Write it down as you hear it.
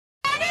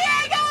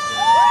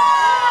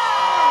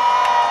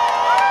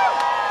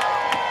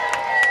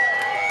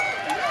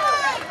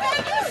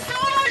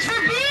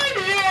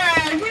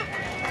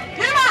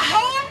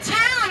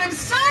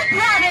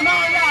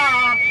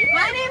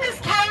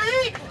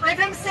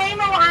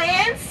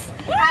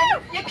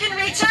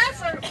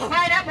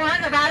find out more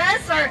about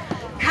us, or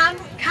come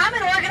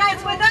and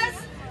organize with us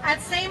at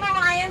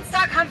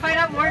samealliance.com. Find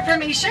out more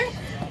information.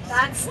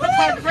 That's the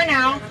plug for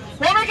now.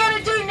 What we're going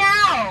to do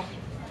now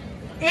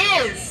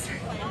is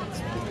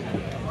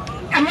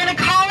I'm going to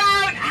call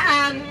out,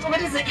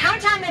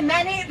 count down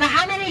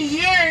how many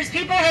years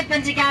people have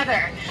been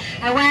together.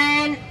 And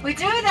when we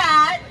do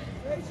that,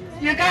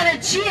 you're going to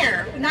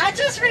cheer. Not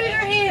just raise your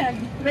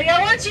hand, but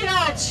I want you to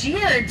all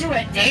cheer, do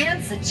a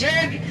dance, a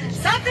jig,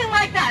 something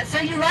like that. So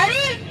you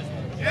ready?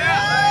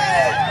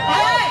 Yeah!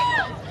 All right.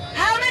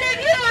 How many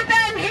of you have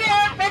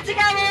been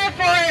together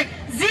for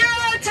 0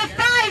 to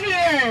 5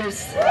 years?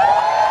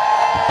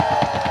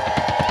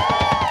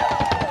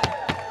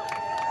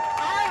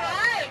 All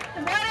right.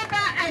 What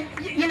about, and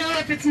you know,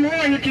 if it's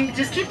more, you can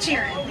just keep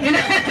cheering. You know?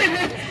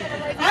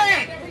 All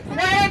right.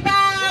 What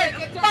about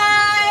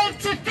 5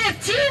 to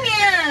 15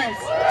 years?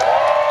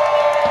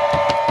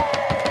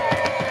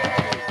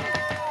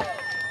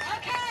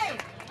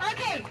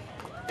 Okay.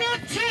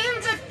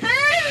 15 to 30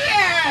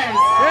 years.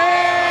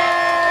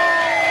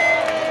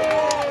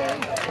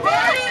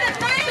 40 to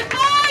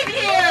 35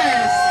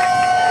 years.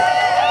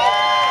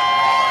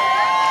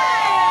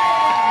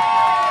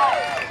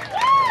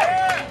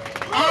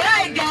 All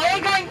right,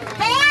 going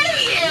 40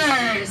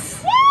 years.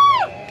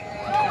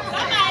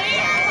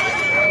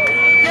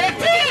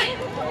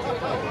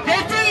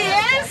 50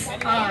 years?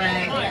 All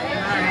right.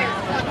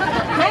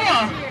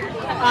 Cool.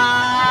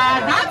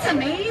 That's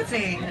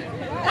amazing.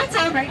 That's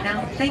all right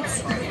now.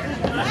 Thanks.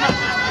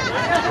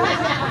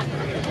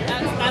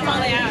 That's all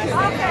they asked.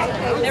 Okay.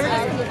 They were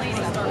just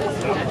complaining.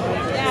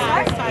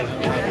 Yeah, it's fine.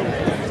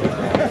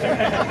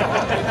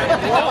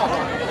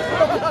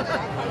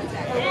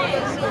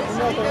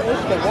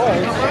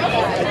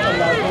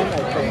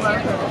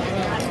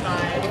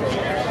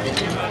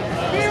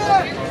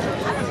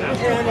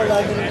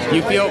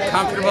 You feel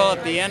comfortable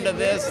at the end of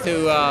this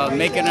to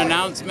make an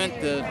announcement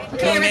to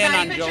tune in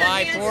on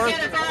July 4th?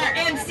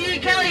 MC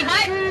Kelly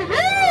Button.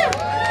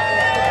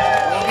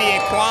 Will be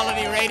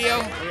Equality Radio?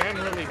 We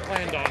haven't really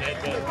planned on it,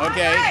 but...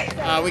 Okay,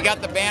 we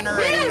got the banner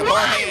and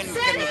Jorge and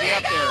can be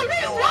up there.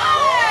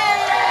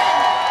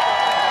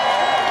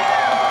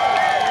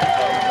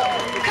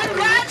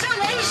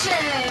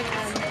 Congratulations!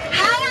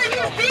 How are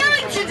you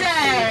feeling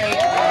today?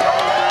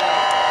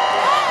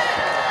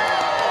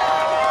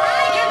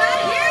 I cannot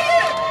hear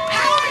you.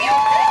 How are you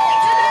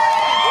feeling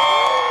today?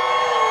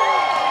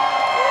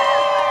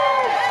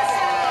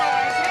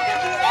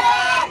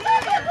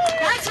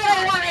 That's what I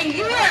want to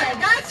hear.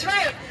 That's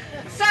right.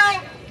 So,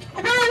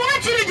 what I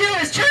want you to do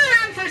is turn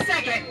around for a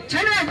second.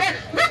 Turn around.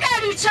 Look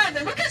at each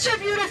other. Look at your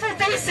beautiful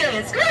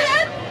faces. Go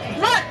ahead.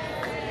 Look.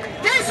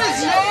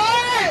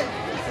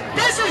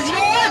 This is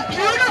your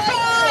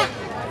beautiful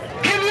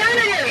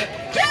community.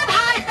 Give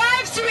high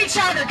fives to each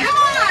other. Come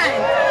on.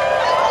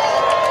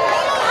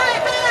 High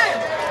five.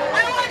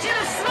 I want you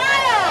to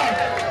smile.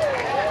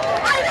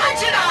 I want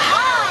you to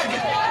hug.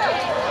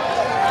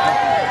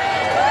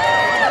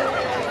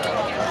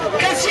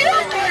 Because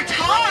you've worked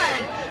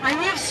hard and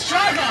you've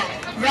struggled,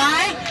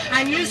 right?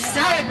 And you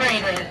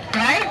celebrated,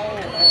 right?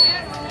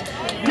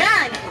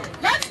 Man,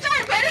 let's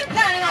start wedding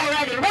planning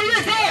already. What do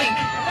you think?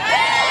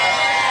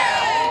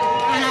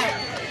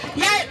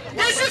 Yet,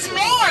 this is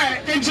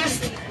more than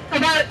just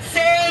about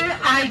saying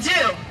I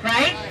do,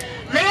 right?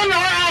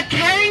 Leonora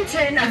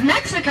Carrington of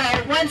Mexico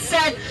once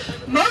said,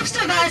 most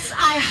of us,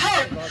 I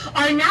hope,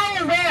 are now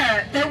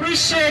aware that we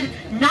should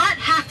not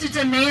have to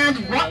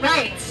demand what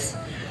rights.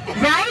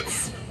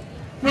 Rights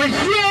were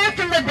here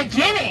from the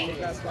beginning.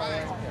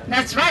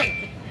 That's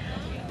right.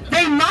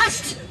 They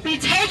must be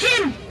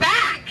taken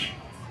back,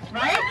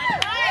 right?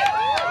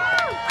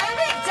 And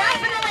we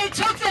definitely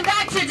took them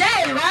back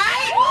today,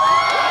 right?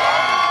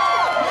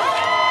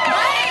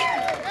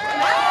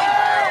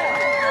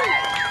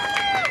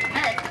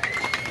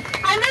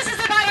 And this is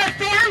about our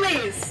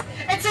families.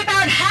 It's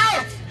about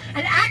health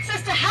and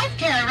access to health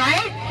care,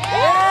 right?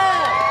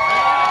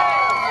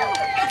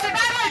 It's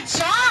about our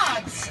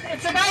jobs.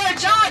 It's about our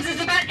jobs.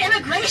 It's about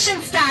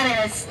immigration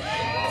status.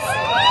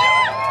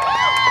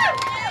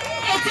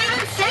 It's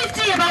even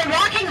safety, about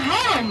walking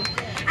home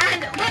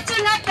and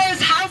lifting up those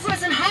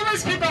houseless and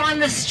homeless people on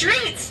the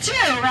streets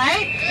too,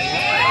 right?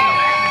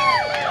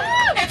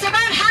 It's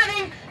about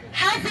having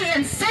healthy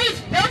and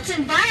safe built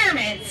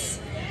environments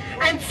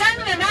and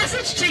sending a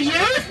message to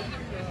youth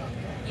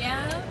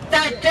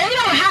that they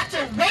don't have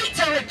to wait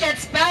till it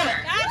gets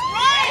better. That's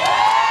right!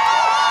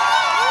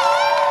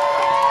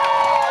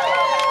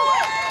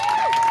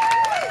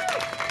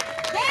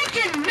 They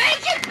can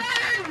make it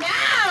better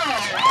now!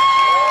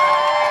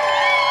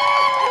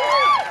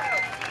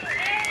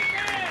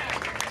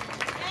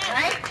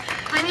 Right?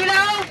 And you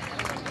know,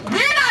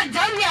 we're not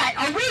done yet.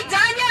 Are we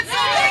done yet,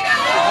 San Diego?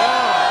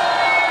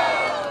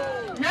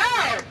 No.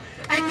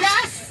 And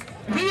yes,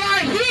 we are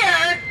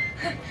here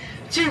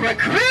to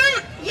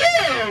recruit you.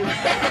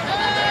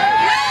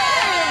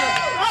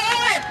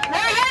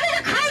 We're here to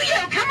recruit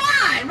you. Come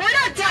on. We're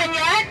not done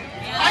yet.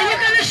 Are you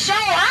going to show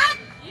up?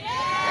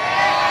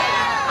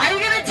 Are you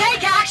going to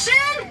take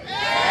action?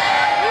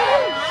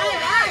 All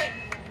right.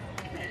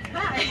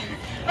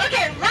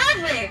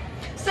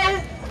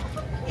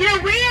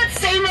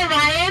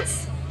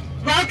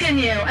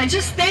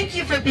 just thank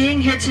you for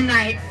being here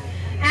tonight.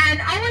 And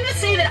I want to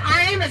say that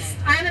I'm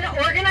an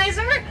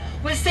organizer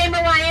with Same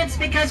Alliance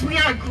because we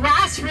are a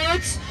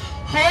grassroots,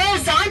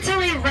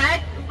 horizontally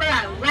led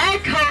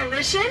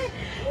coalition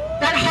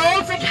that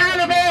holds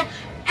accountable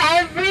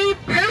every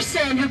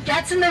person who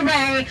gets in the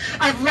way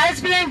of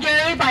lesbian,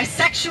 gay,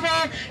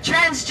 bisexual,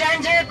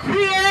 transgender,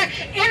 queer,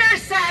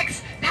 intersex,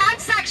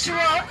 pansexual,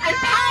 and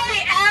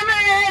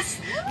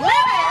polyamorous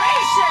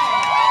liberation.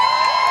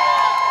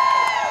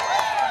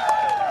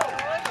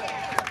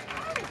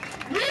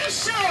 We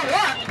show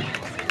up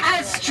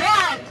as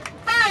strong,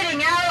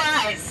 fighting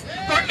allies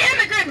for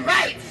immigrant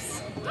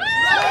rights,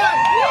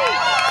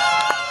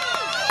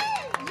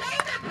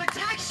 labor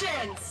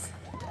protections,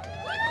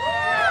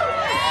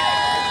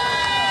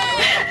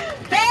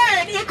 fair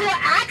and equal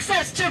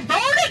access to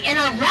voting in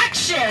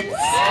elections,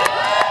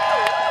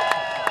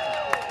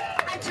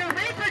 and to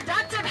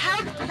reproductive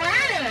health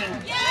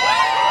planning.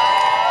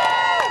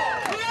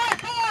 We are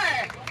for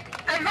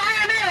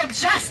environmental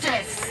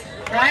justice,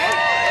 right?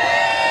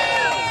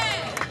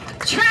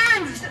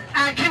 Trans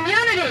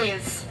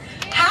communities,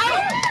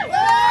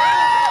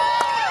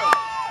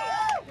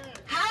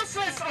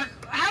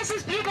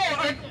 houseless people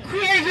or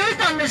queer youth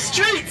on the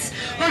streets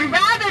would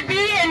rather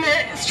be in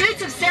the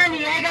streets of San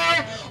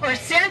Diego or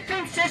San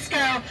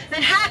Francisco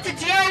than have to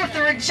deal with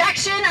the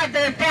rejection of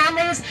their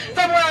families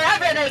from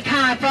wherever they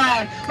come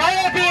from,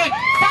 whether it be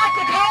South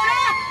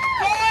Dakota,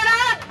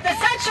 Florida, the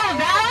Central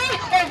Valley,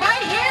 or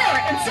right here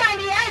in San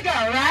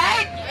Diego,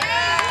 right?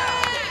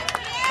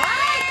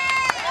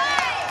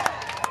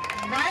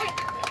 Right?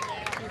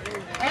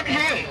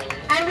 Okay.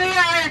 And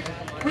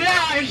we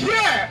are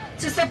here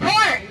to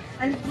support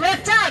and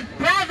lift up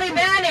Bradley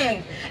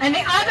Manning and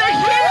the other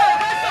hero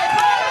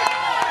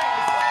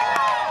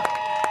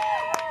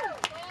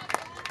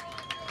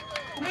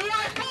who we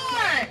are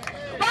for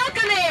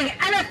welcoming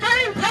and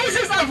affirming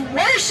places of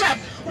worship,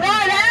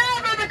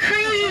 whatever the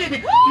creed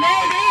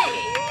may be.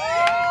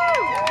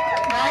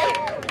 Right?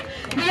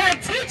 We are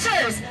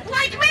teachers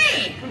like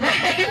me,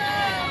 right?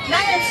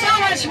 And so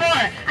much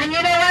more. And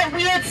you know what?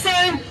 We at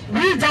Same,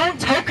 we don't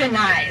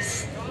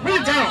tokenize. We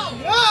don't.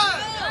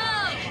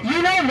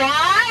 You know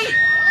why?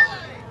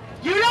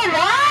 You know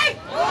why?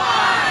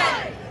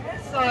 Why?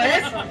 So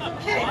it's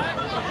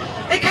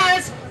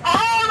because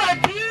all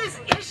of these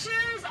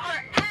issues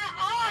are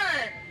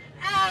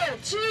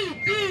LGBTQIP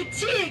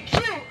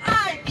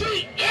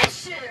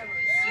issues,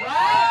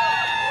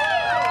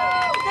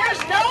 right?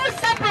 There's no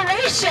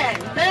separation.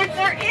 There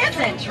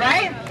isn't,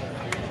 right?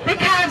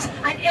 Because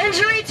an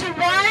injury to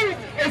one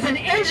is an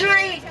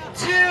injury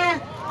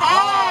to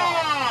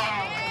all.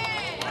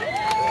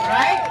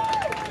 Right?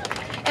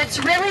 It's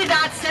really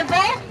that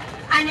simple,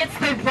 and it's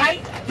the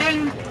right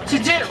thing to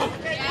do.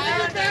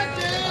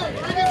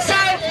 So,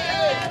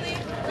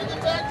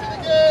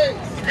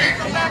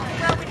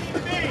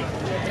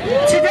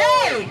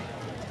 today,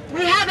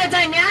 we have a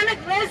dynamic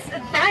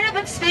lineup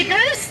of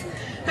speakers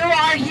who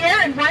are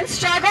here in one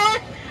struggle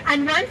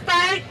and one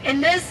fight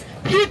in this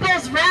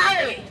people's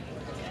rally.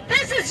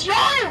 This is your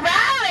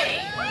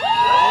rally!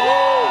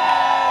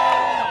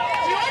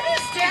 Do you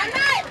understand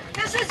that?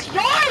 This is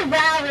your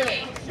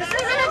rally! This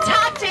isn't a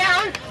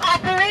top-down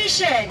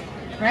operation,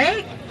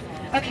 right?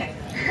 Okay.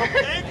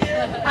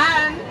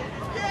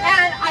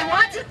 And I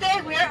want to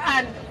thank, we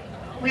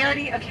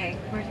already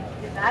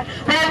did that.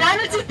 But I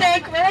wanted to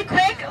thank really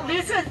quick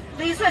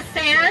Lisa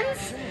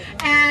Sands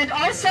and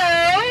also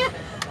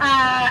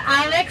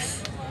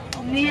Alex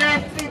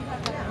Neophidius.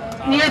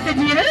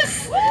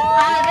 They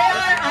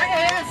are our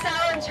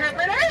ASL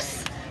interpreters.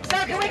 So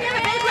can we give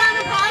a big round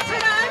of applause for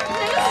them,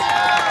 please?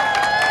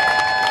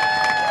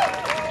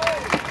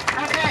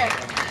 Okay.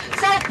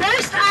 So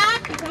first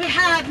up, we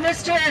have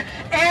Mr.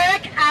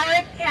 Eric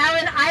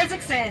Allen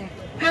Isaacson,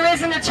 who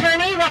is an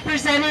attorney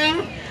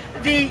representing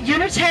the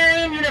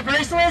Unitarian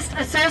Universalist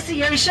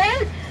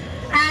Association,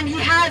 and he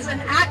has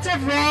an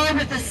active role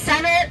with the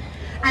Senate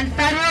and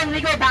federal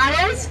legal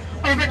battles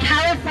over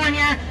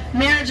California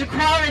marriage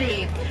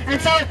equality.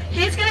 And so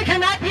he's going to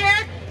come up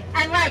here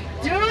and like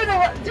do the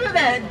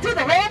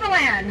lay of the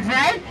land,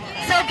 right?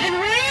 So can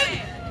we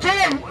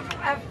get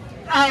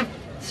a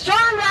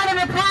strong round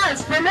of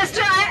applause for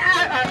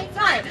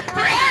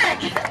for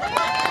Eric?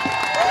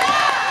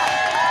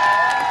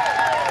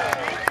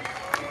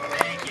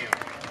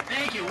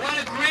 Thank you. What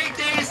a great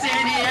day,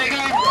 San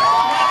Diego.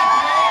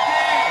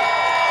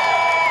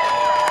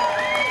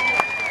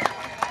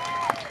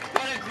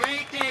 What a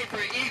great day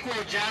for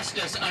equal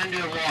justice under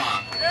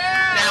law.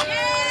 Now,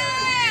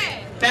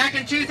 back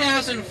in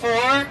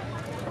 2004,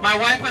 my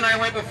wife and I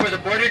went before the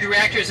Board of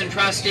Directors and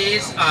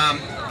Trustees,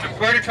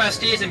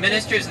 and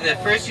ministers of the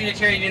First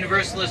Unitarian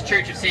Universalist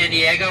Church of San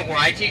Diego, where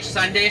I teach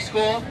Sunday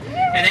school,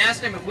 and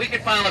asked them if we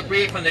could file a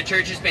brief on the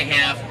church's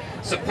behalf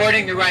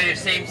supporting the right of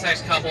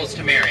same-sex couples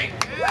to marry.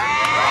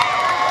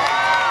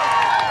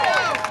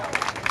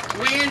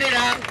 We ended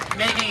up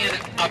making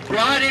a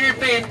broad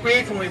interfaith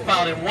brief, and we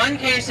filed in one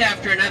case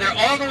after another,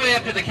 all the way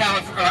up to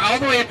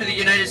the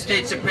United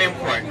States Supreme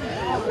Court.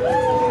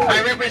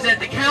 I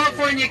represent the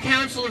California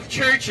Council of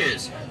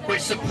Churches,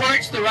 which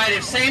supports the right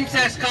of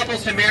same-sex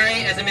couples to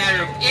marry as a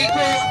matter of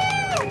equal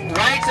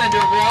rights under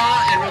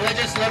law and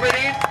religious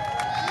liberty.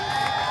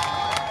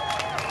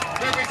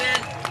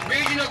 Represent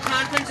regional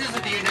conferences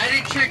of the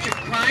United Church of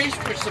Christ,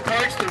 which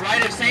supports the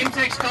right of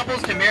same-sex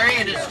couples to marry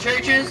in its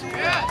churches.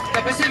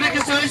 The Pacific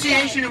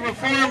Association of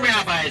Reform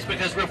Rabbis,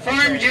 because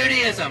Reform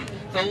Judaism,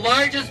 the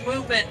largest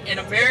movement in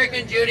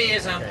American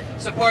Judaism,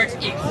 supports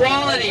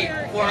equality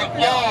for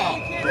all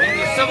and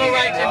the civil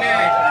right to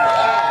marriage for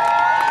all.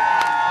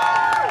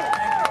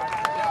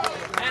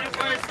 And of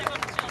course,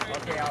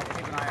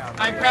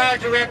 I'm proud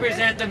to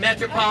represent the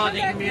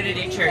Metropolitan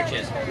Community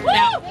Churches.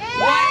 Now,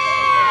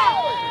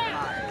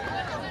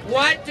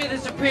 what do the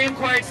Supreme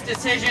Court's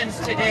decisions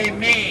today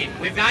mean?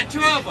 We've got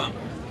two of them.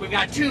 We've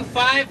got two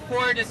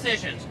 5-4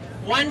 decisions.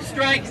 One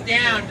strikes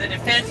down the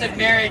Defense of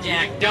Marriage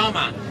Act,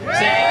 DOMA,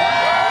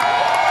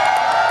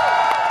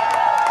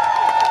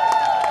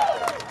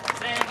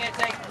 saying it's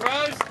a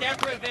gross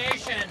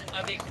deprivation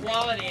of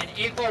equality and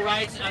equal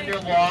rights under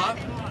law.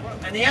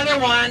 And the other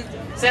one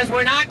says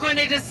we're not going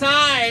to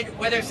decide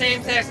whether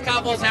same-sex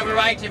couples have a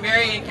right to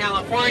marry in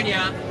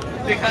California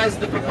because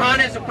the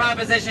proponents of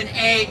Proposition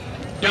 8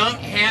 don't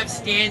have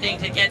standing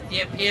to get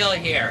the appeal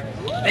here.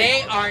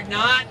 They are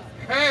not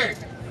hurt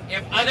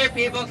if other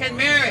people can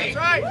marry.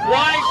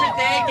 Why should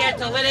they get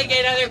to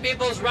litigate other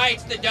people's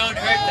rights that don't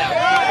hurt them?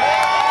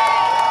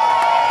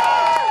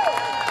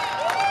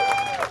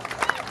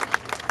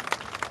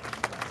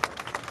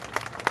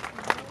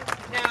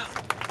 Now,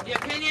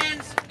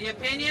 the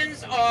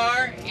opinions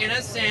are, in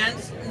a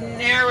sense,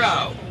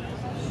 narrow.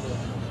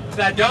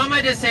 The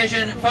DOMA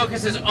decision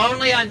focuses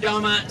only on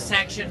DOMA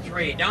Section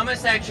 3. DOMA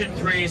Section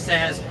 3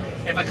 says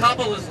if a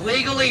couple is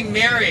legally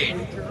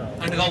married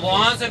under the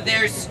laws of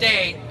their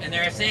state and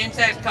they're a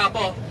same-sex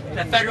couple,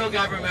 the federal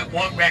government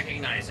won't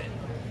recognize it.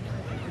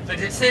 The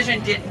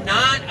decision did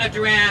not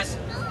address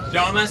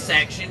DOMA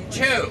Section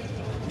 2.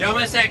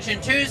 DOMA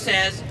Section 2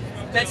 says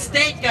that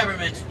state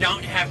governments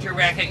don't have to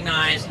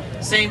recognize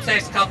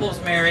same-sex couples'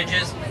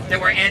 marriages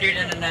that were entered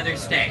in another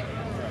state.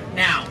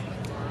 Now,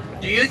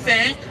 do you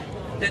think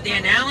that the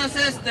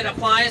analysis that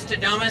applies to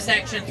DOMA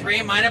Section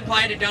 3 might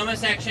apply to DOMA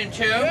Section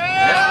 2?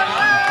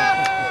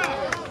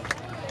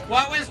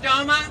 What was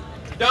DOMA?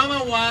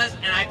 DOMA was,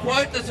 and I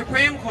quote the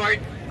Supreme Court,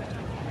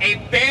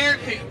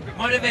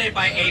 motivated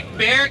by a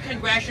bare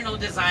congressional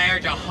desire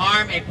to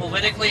harm a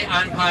politically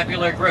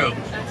unpopular group.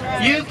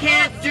 You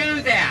can't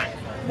do that.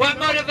 What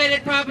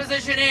motivated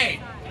Proposition 8?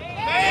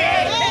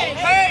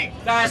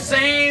 The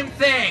same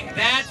thing.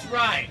 That's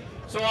right.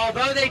 So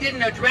although they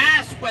didn't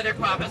address whether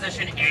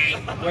Proposition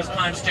 8 was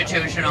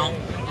constitutional,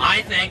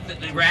 I think that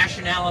the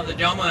rationale of the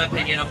DOMA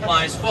opinion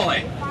applies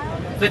fully.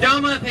 The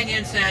DOMA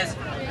opinion says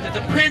that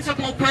the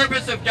principal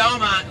purpose of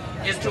DOMA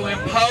is to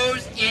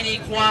impose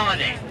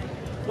inequality.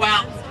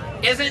 Well,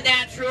 isn't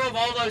that true of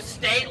all those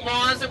state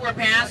laws that were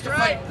passed to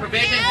put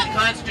provisions in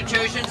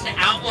constitutions to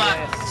outlaw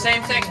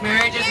same-sex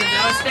marriages in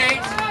those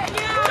states?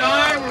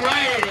 Darn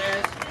right it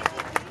is.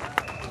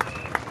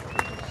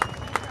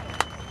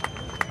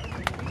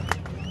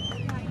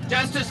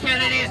 Justice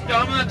Kennedy's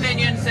DOMA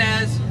opinion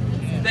says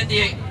that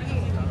the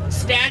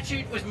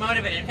statute was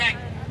motivated. In fact,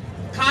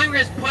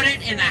 Congress put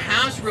it in the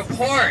House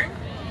report.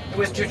 It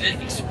was to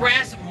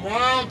express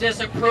moral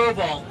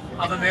disapproval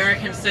of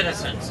American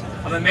citizens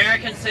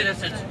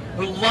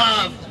who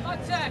love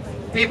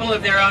people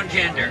of their own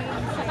gender.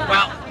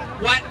 Well,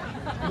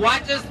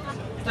 what does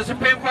the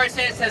Supreme Court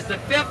say? It says the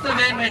Fifth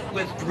Amendment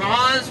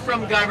withdraws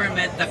from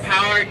government the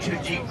power to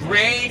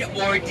degrade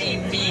or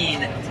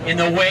demean in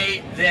the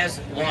way this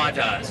law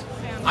does.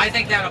 I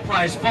think that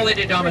applies fully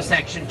to DOMA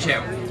Section 2.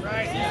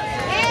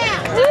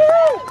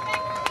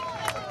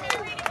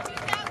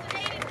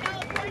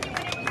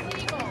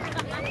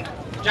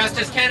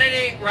 Justice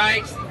Kennedy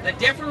writes, the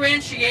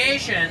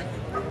differentiation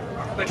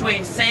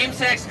between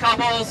same-sex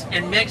couples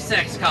and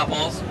mixed-sex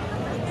couples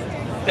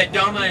that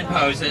DOMA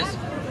imposes,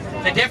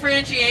 the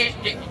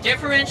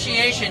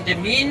differentiation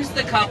demeans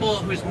the couple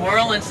whose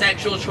moral and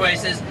sexual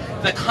choices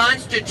the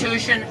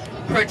Constitution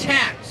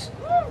protects,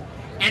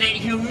 and it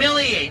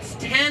humiliates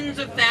tens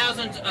of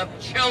thousands of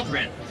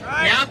children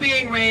now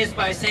being raised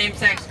by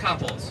same-sex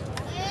couples.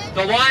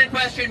 The law in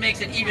question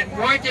makes it even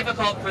more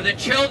difficult for the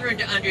children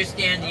to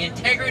understand the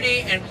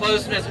integrity and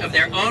closeness of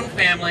their own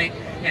family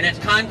and its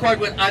concord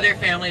with other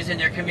families in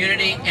their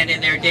community and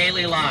in their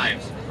daily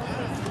lives.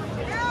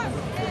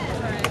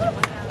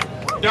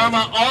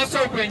 DOMA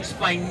also brings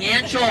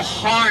financial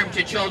harm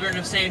to children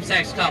of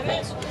same-sex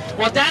couples.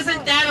 Well,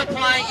 doesn't that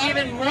apply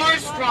even more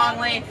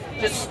strongly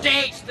to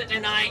states that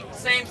deny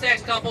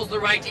same-sex couples the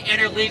right to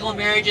enter legal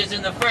marriages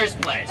in the first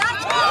place?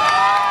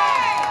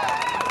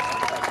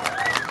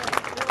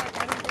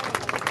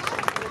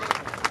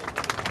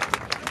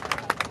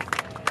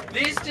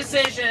 These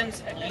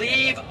decisions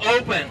leave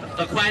open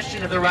the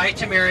question of the right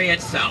to marry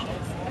itself.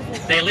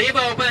 They leave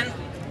open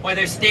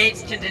whether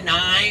states can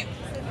deny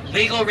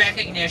legal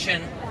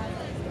recognition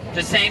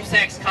to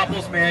same-sex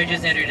couples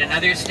marriages entered in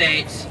other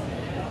states.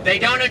 They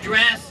don't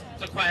address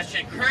the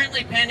question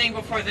currently pending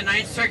before the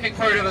Ninth Circuit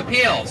Court of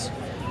Appeals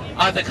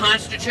of the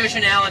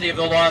constitutionality of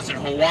the laws in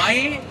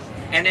Hawaii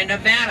and in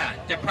Nevada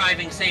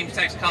depriving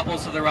same-sex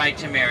couples of the right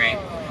to marry.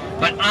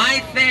 But I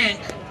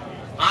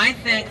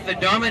think the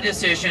DOMA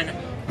decision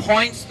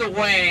points the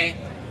way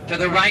to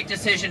the right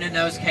decision in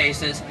those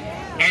cases.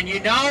 And you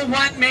know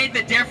what made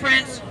the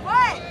difference?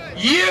 What?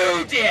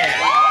 You did!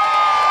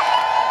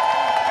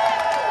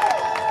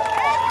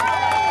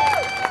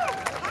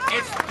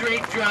 It's a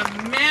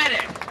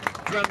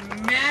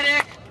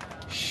dramatic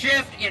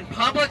shift in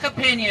public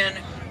opinion,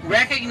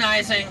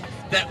 recognizing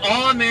that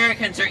all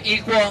Americans are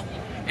equal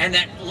and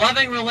that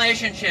loving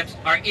relationships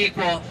are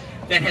equal,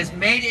 that has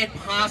made it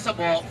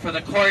possible for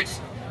the courts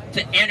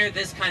to enter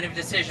this kind of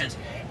decisions.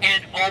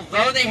 And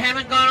although they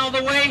haven't gone all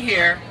the way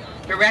here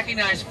to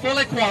recognize full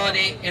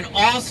equality in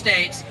all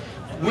states,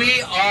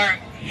 we are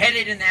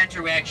headed in that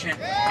direction.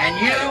 And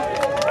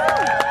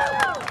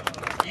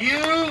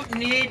you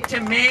need to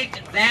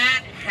make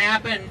that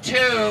happen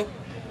too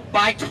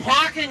by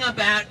talking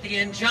about the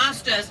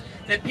injustice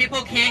that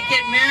people can't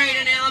get married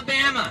in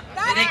Alabama,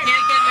 that they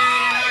can't get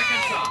married in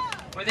Arkansas,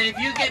 or that if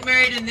you get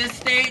married in this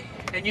state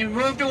and you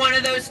move to one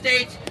of those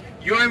states,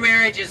 your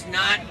marriage is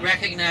not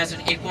recognized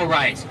in equal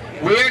rights.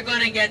 We're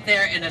going to get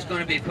there, and it's going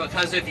to be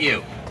because of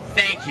you.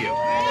 Thank you.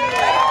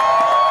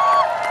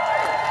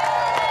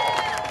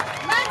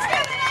 Let's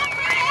give it up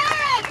for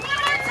Eric one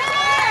more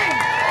time.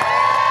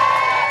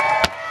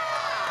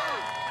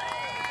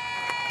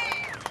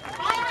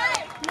 All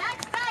right,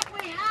 next up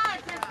we have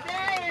the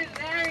very,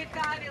 very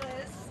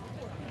fabulous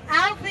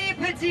Alfie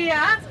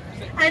Padilla,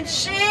 and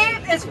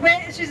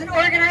she's an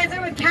organizer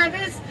with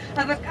Campus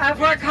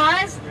of Our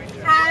Cause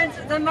and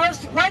the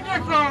most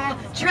wonderful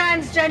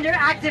transgender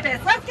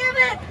activist. Let's give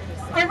it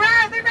a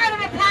big round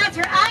of applause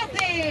for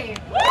Alfie.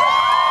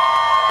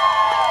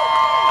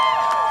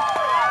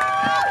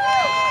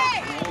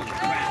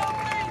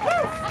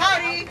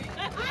 Howdy!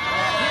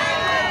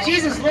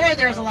 Jesus Lord,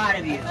 there's a lot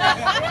of you.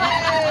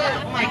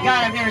 Oh my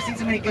God, I've never seen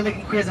so many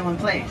good-looking queers in one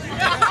place.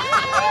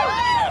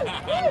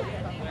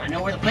 I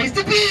know where the place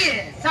to be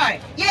is. Sorry.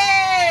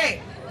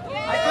 Yay!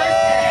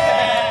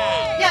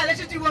 Yeah, let's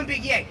just do one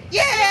big yay. Yay!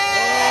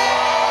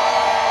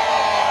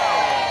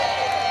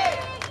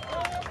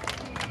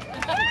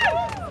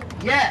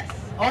 Yes.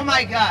 Oh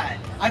my God.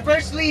 I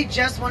firstly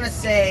just want to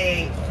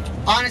say,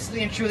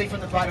 honestly and truly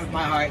from the bottom of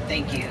my heart,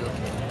 thank you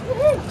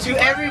to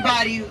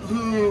everybody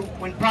who,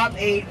 when Prop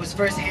 8 was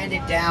first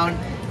handed down,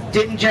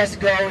 didn't just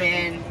go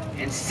in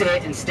and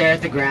sit and stare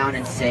at the ground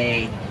and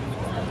say,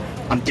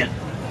 I'm done.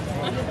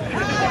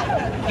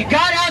 You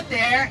got out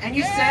there and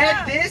you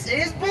said, this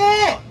is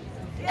bull.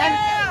 And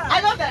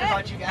I love that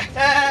about you guys.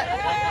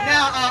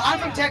 Now, I'm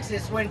from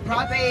Texas. When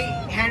Prop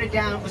 8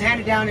 was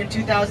handed down in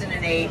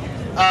 2008,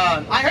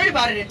 I heard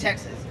about it in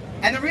Texas.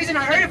 And the reason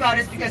I heard about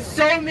it is because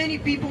so many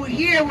people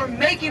here were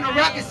making a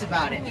ruckus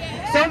about it.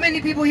 So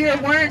many people here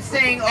weren't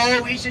saying,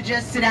 oh, we should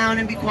just sit down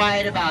and be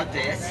quiet about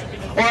this.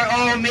 Or,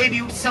 oh,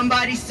 maybe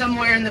somebody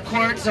somewhere in the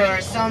courts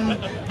or some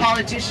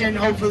politician,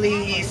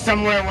 hopefully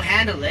somewhere, will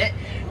handle it.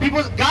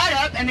 People got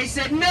up and they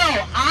said,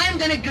 no, I'm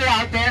going to go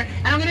out there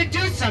and I'm going to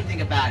do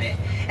something about it.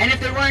 And if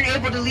they weren't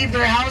able to leave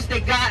their house, they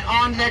got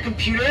on their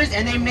computers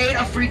and they made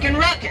a freaking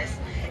ruckus.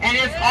 And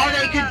if all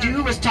they could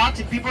do was talk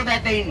to people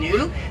that they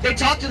knew, they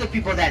talked to the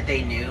people that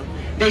they knew.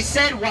 They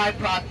said why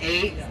Prop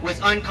 8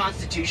 was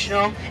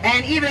unconstitutional,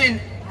 and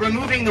even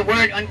removing the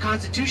word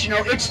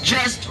unconstitutional, it's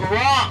just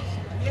wrong.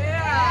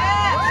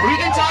 We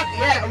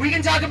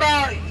can talk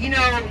about, you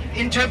know,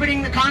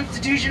 interpreting the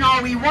Constitution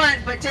all we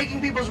want, but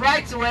taking people's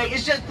rights away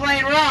is just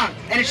plain wrong,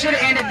 and it should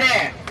have ended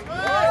there.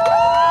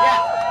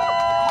 Yeah.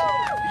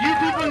 You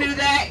people knew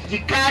that, you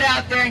got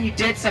out there and you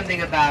did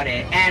something about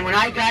it. And when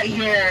I got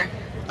here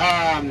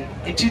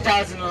in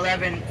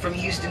 2011 from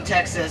Houston,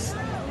 Texas,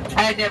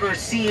 I had never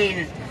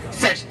seen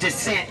such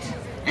dissent,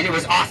 and it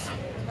was awesome.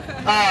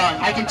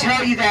 I can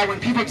tell you that when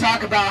people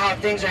talk about how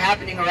things are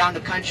happening around the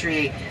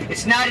country,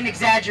 it's not an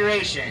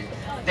exaggeration.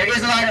 There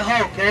is a lot of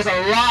hope. There's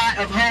a lot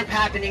of hope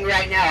happening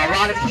right now, a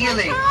lot of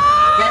healing.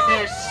 But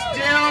there's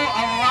still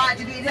a lot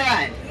to be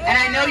done. And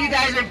I know you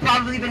guys have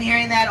probably been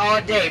hearing that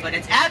all day, but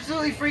it's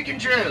absolutely freaking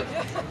true.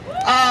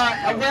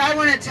 What I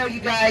want to tell you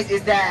guys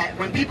is that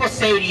when people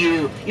say to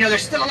you, you know,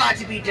 there's still a lot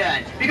to be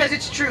done, because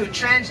it's true,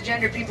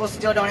 transgender people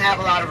still don't have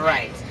a lot of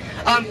rights.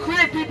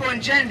 Queer people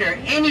and gender,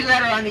 any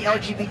letter on the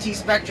LGBT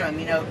spectrum,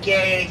 you know,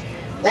 gay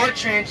or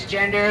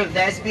transgender,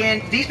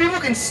 lesbian, these people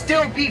can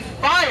still be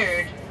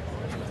fired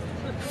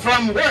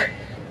from work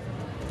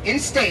in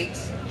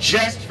states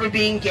just for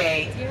being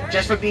gay,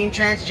 just for being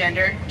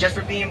transgender, just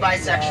for being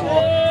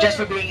bisexual, just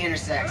for being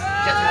intersex,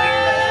 just for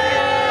being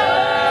lesbian.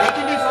 They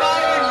can be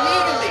fired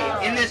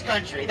legally in this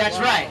country, that's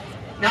right.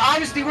 Now,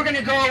 obviously, we're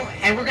gonna go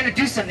and we're gonna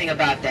do something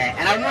about that.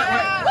 And what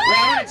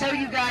I want to tell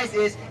you guys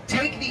is,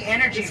 take the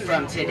energy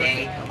from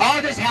today,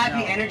 all this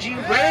happy energy,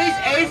 raise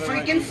a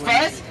freaking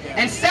fuss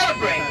and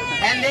celebrate.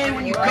 And then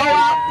when you go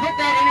out, put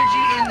that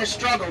energy in the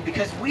struggle,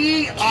 because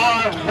we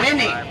are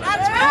winning.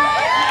 That's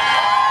right.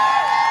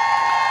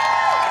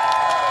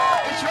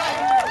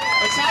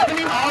 It's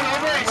happening all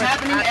over. It's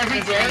happening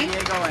every day.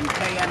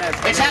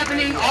 It's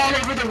happening all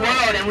over the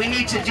world, and we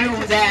need to do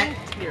that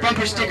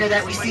bumper sticker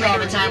that we see all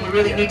the time. We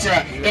really need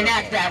to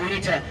enact that. We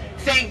need to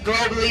think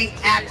globally,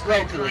 act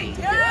locally.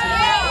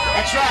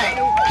 That's right.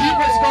 Keep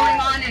what's going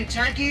on in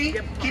Turkey.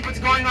 Keep what's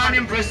going on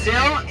in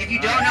Brazil. If you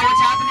don't know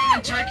what's happening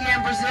in Turkey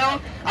and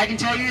Brazil, I can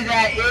tell you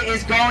that it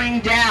is going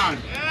down.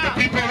 The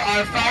people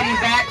are fighting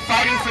back,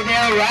 fighting for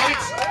their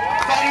rights,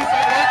 fighting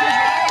for workers'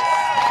 rights.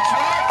 That's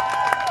right.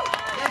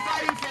 They're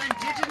fighting for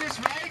indigenous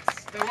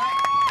rights,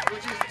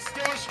 which is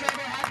still a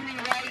struggle happening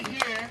right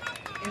here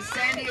in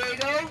San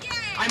Diego.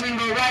 I mean,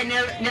 we're right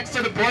next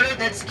to the border.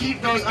 Let's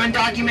keep those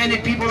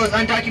undocumented people, those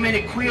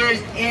undocumented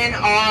queers in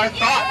our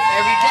thoughts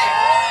every day.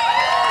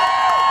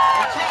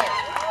 That's right.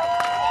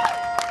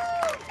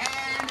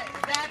 And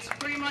that's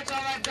pretty much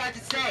all I've got to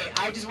say.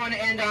 I just want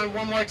to end on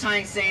one more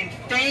time saying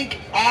thank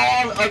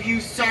all of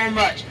you so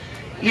much.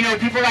 You know,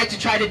 people like to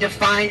try to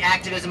define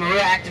activism. A real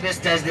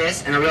activist does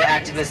this, and a real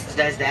activist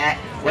does that.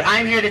 What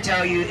I'm here to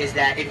tell you is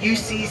that if you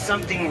see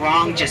something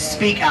wrong, just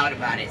speak out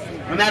about it.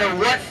 No matter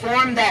what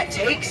form that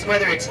takes,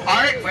 whether it's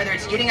art, whether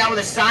it's getting out with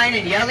a sign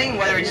and yelling,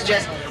 whether it's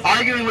just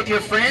arguing with your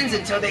friends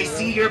until they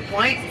see your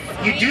point,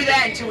 you do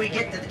that until we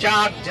get the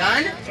job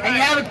done, and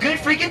you have a good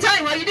freaking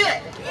time while you do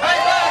it.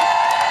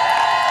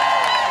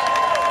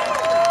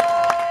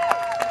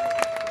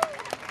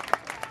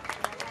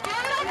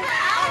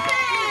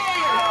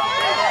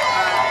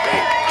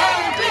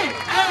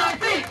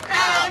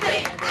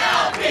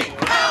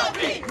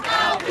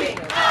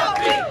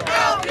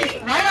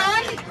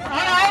 All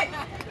right,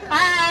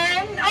 bye.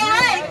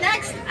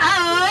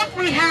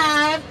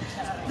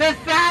 The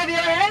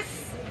fabulous,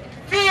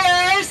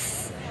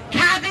 fierce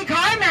Kathy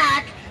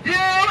Carmack, who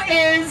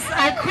is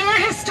a queer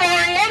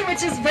historian,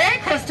 which is very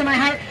close to my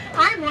heart.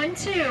 I'm one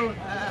too.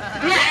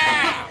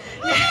 Yeah.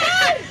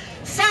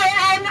 So,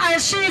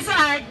 and she's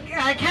a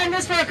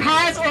Canvas for a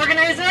Cause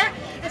organizer,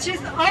 and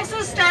she's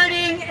also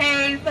starting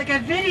a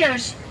video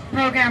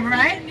program,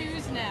 right? Queer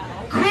News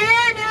Now.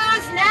 Queer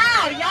News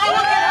Now. Y'all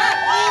look it up.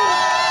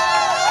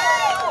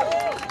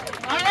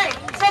 All right.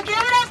 So give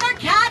it up for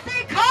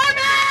Kathy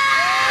Carmack.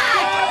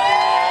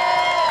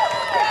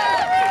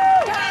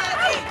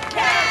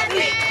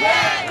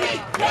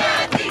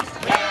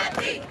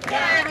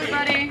 Hi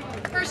everybody.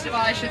 First of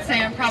all, I should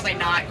say I'm probably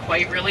not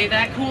quite really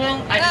that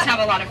cool. I just have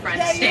a lot of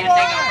friends standing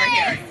over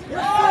here.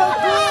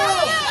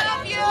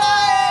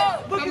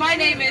 But my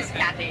name is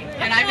Kathy,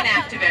 and I'm an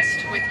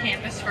activist with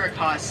Canvas for a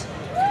Cause.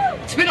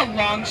 It's been a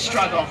long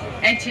struggle,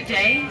 and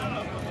today,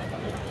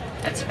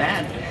 that's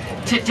bad.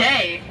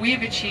 Today,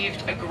 we've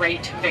achieved a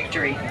great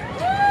victory.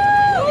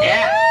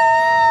 Yeah.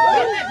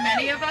 One that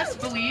many of us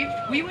believed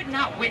we would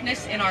not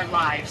witness in our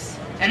lives.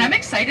 And I'm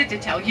excited to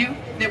tell you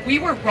that we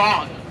were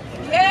wrong.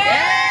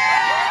 Yeah!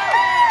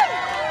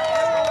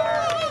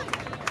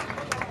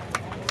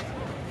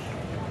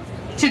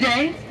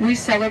 Today, we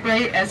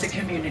celebrate as a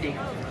community.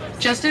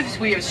 Just as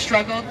we have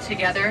struggled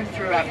together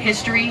throughout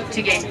history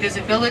to gain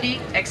visibility,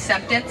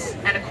 acceptance,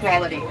 and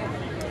equality.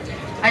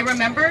 I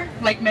remember,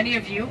 like many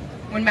of you,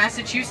 when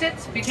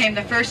Massachusetts became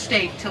the first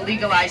state to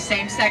legalize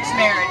same-sex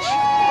marriage.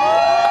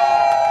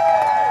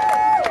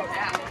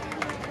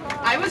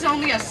 I was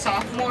only a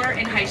sophomore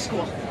in high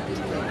school,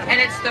 and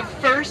it's the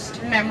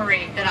first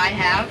memory that I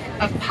have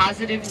of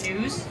positive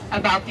news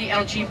about the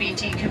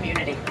LGBT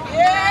community.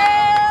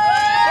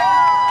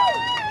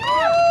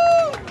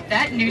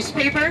 That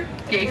newspaper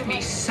gave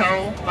me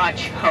so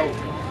much hope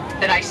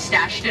that I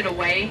stashed it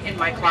away in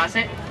my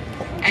closet,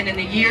 and in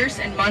the years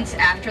and months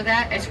after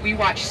that, as we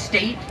watched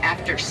state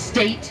after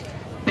state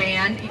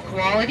ban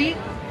equality,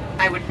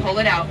 I would pull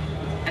it out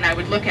and I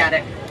would look at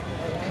it,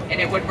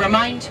 and it would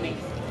remind me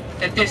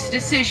that this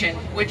decision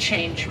would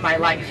change my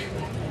life.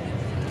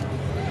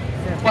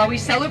 While we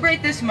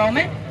celebrate this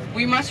moment,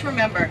 we must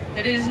remember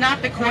that it is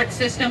not the court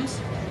systems,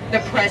 the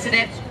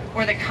president,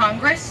 or the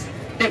Congress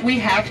that we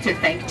have to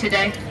thank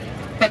today,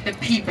 but the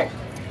people.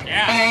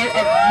 Yeah. All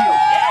of you.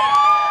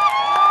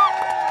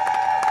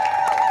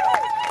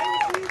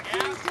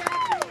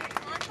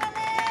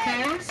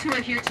 Those who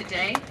are here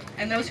today,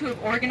 and those who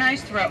have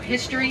organized throughout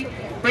history,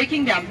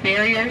 breaking down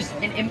barriers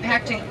and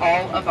impacting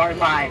all of our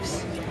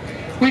lives.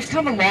 We've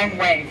come a long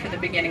way from the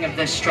beginning of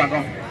this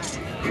struggle.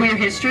 Queer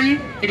history,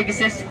 it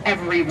exists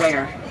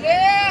everywhere.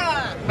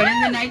 Yeah! But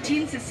in the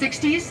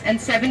 1960s and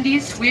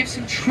 70s, we have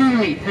some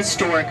truly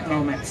historic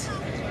moments.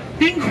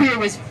 Being queer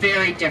was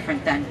very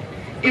different then.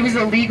 It was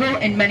illegal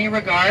in many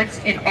regards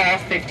in all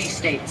 50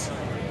 states,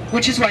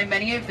 which is why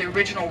many of the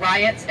original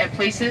riots at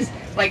places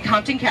like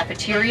Compton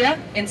Cafeteria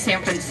in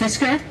San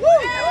Francisco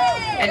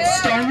and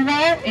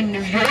Stonewall in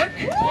New York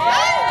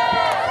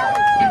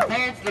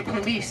involved the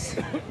police.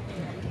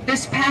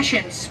 This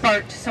passion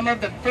sparked some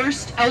of the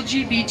first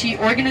LGBT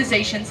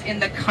organizations in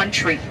the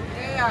country.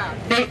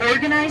 They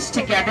organized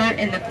together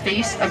in the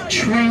face of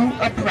true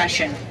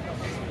oppression,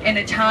 in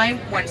a time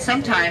when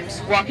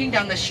sometimes walking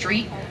down the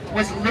street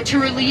was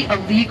literally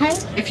illegal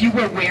if you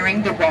were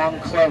wearing the wrong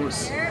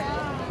clothes.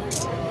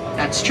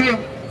 That's true.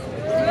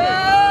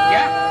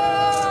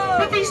 Yeah.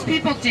 But these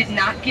people did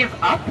not give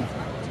up.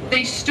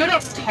 They stood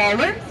up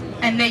taller,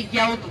 and they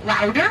yelled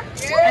louder,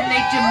 and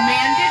they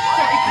demanded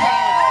for equality.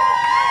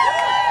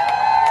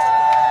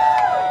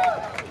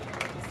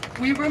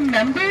 We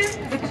remember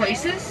the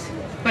places,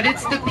 but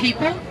it's the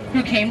people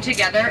who came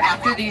together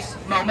after these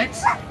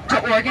moments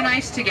to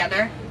organize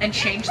together and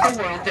change the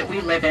world that we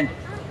live in.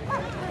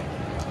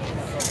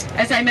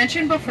 As I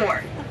mentioned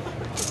before,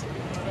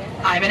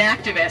 I'm an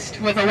activist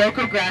with a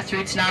local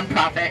grassroots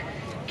nonprofit,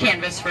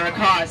 Canvas for a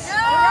Cause.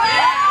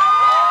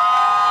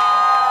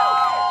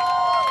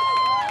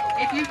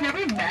 If you've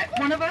never met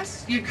one of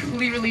us, you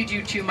clearly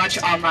do too much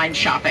online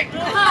shopping.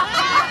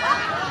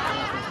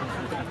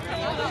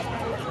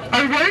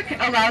 Our work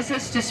allows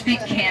us to speak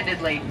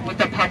candidly with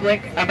the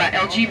public about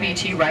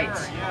LGBT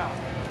rights.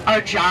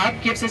 Our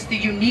job gives us the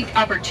unique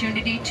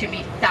opportunity to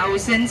meet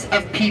thousands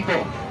of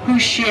people who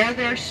share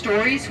their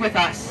stories with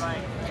us.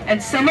 And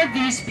some of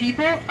these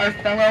people are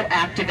fellow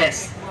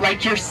activists,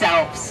 like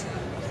yourselves.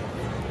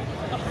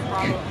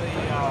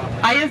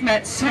 I have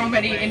met so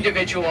many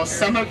individuals,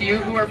 some of you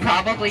who are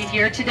probably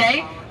here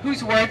today,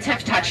 whose words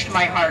have touched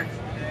my heart.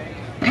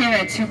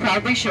 Parents who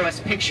proudly show us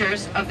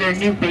pictures of their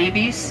new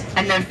babies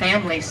and their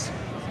families.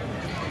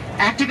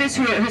 Activists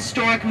who are at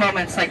historic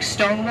moments like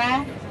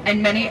Stonewall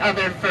and many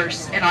other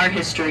firsts in our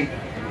history.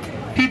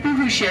 People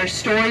who share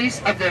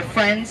stories of their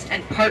friends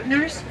and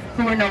partners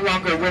who are no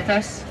longer with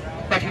us,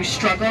 but whose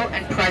struggle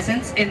and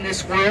presence in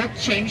this world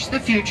changed the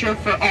future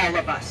for all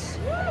of us.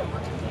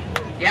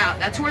 Yeah,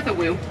 that's worth a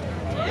woo.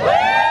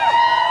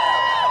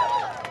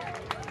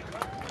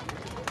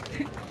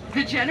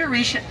 The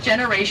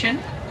generation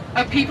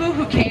of people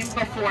who came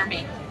before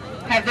me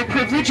have the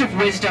privilege of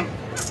wisdom.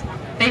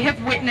 They have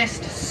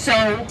witnessed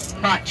so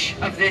much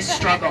of this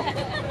struggle,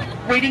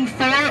 waiting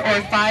 4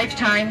 or 5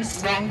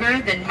 times longer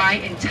than my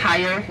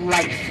entire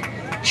life,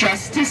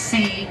 just to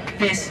see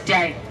this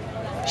day,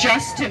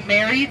 just to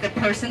marry the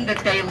person that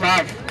they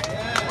love.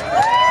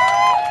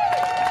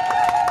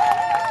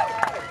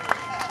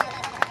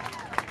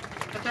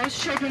 But those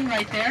children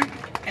right there,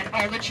 and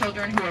all the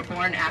children who are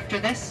born after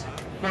this,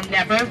 will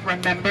never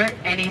remember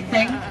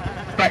anything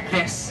but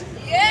this.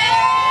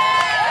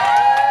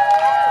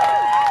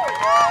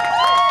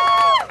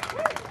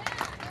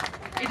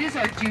 It is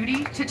our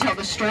duty to tell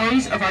the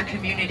stories of our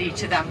community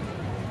to them,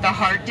 the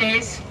hard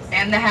days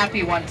and the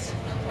happy ones,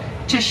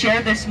 to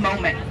share this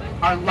moment,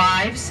 our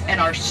lives and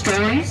our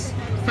stories,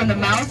 from the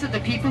mouths of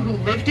the people who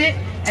lived it,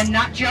 and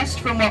not just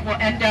from what will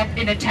end up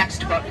in a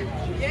textbook.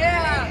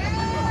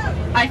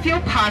 I feel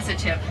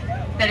positive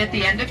that at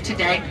the end of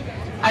today,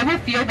 I will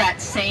feel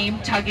that same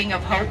tugging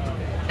of hope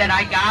that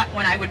I got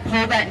when I would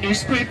pull that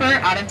newspaper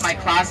out of my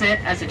closet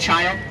as a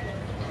child.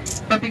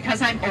 But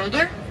because I'm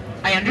older,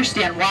 I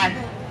understand why.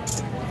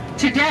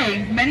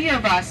 Today, many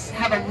of us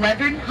have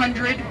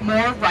 1,100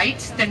 more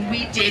rights than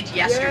we did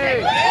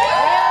yesterday.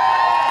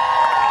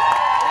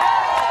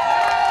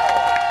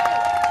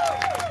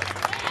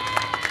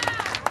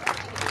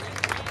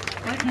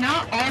 But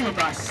not all of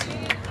us.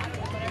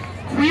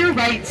 Queer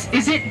rights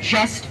isn't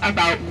just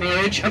about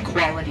marriage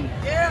equality.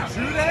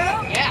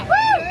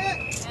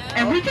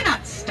 And we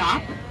cannot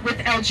stop with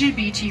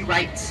LGBT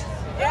rights.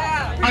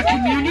 Our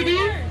community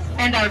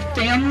and our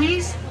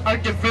families are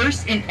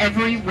diverse in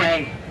every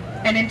way.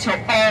 And until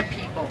all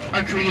people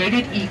are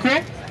created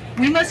equal,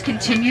 we must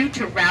continue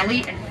to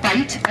rally and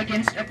fight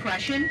against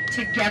oppression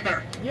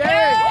together.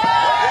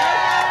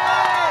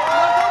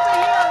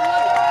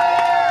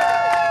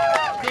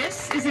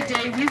 This is a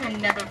day we will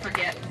never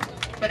forget.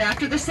 But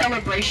after the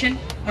celebration,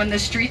 when the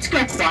streets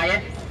go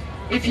quiet,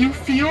 if you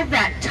feel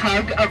that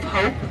tug of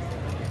hope,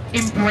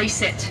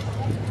 embrace it.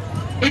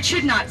 It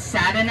should not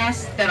sadden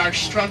us that our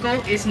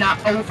struggle is not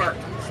over,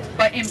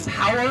 but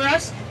empower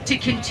us to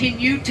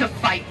continue to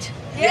fight.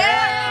 Thank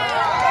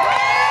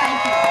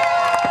you.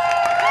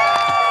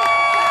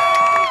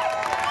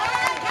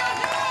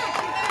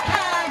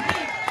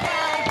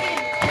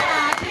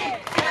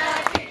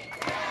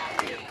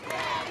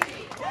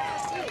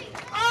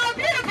 Oh,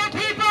 beautiful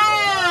people!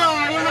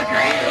 You look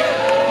great.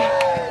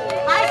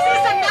 I see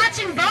some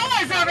matching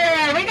boas over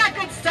there. We got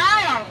good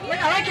style. I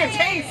like your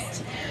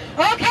taste.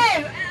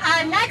 Okay,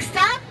 next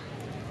up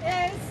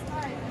is...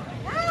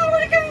 Oh,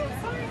 what a good...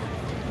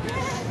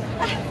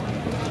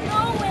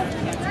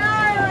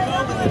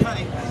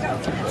 Sorry.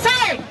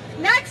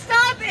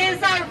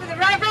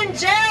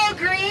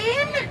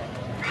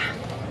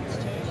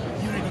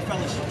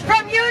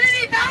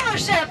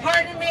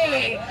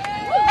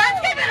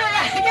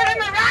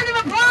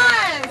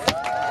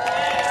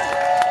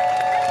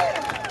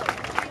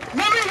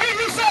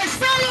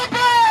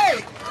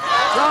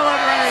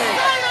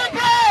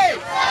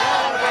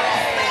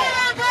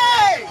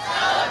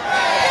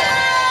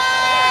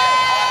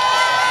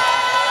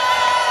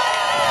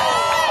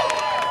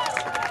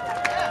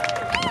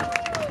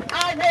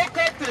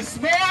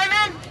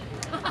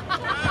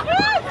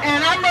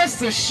 has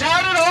to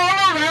shout it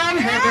all around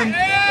heaven.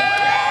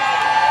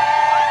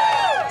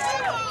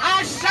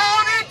 I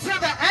shouted to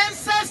the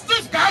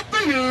ancestors, got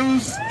the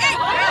news.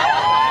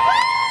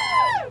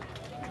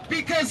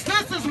 Because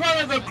this is one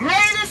of the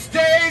greatest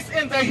days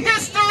in the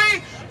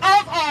history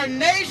of our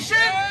nation,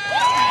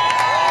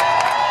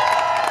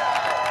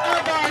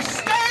 of our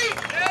state,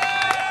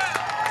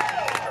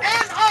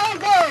 and our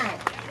world.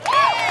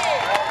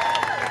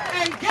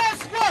 And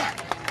guess what?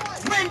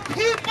 When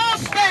people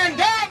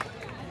stand up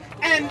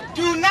and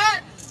do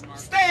not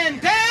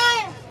stand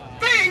down,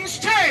 things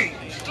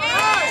change. So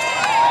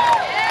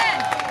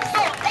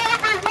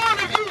every one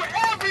of you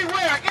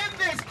everywhere in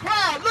this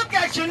crowd, look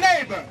at your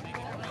neighbor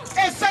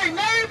and say,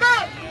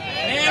 neighbor,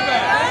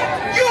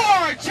 you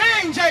are a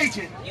change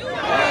agent. You are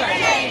a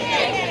change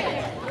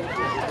agent.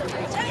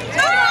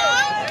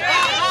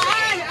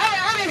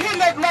 I didn't hear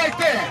nothing right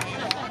there.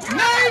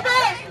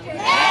 Neighbor,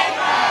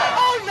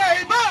 oh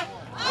neighbor,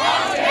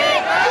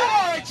 you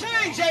are a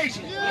change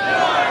agent.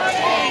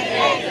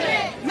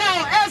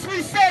 Now, as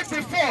we said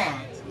before,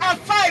 our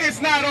fight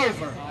is not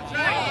over.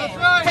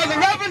 For the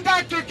Reverend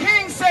Dr.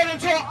 King said,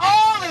 until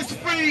all is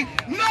free,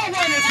 no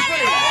one is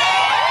free.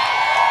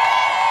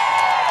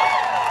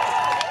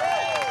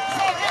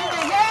 So in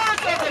the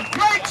words of the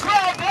great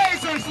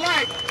trailblazers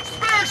like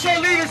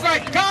spiritual leaders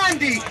like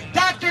Gandhi,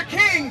 Dr.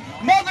 King,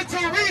 Mother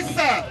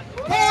Teresa,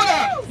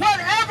 Buddha,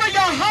 whatever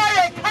your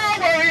higher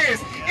power is,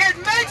 it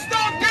makes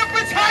no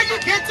difference how you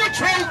get to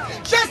truth,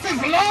 just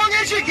as long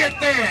as you get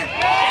there.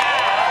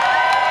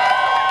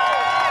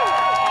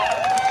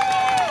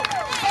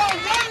 So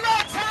one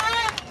more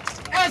time,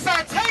 as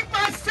I take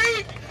my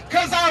seat,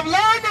 because I've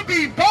learned to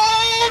be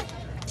bold,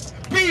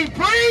 be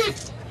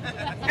brief,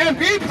 and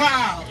be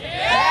proud.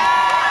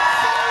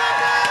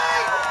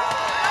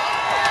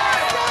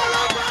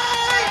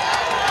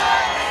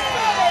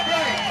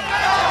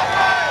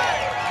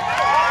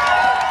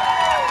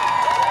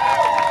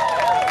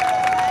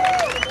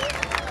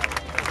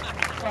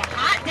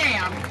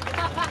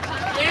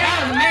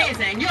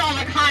 You all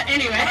look hot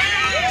anyway.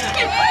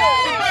 It's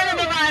burning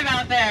the vibe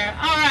out there.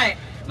 All right.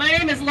 My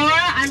name is Laura.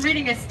 I'm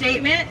reading a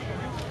statement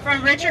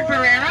from Richard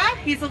Barrera.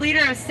 He's the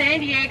leader of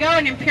San Diego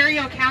and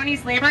Imperial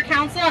County's Labor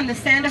Council and the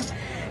San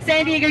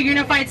Diego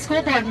Unified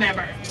School Board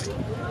member. He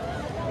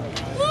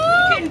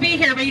couldn't be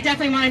here, but he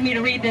definitely wanted me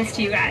to read this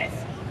to you guys.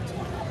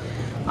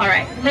 All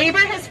right. Labor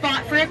has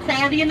fought for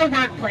equality in the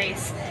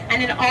workplace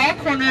and in all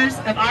corners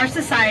of our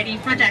society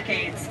for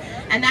decades,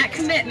 and that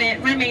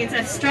commitment remains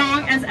as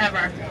strong as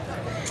ever.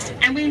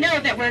 And we know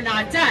that we're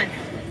not done.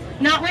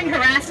 Not when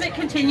harassment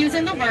continues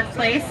in the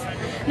workplace,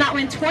 not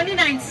when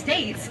 29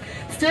 states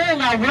still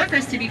allow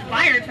workers to be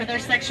fired for their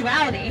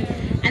sexuality,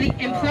 and the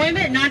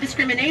Employment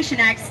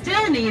Non-Discrimination Act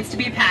still needs to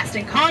be passed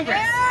in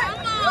Congress.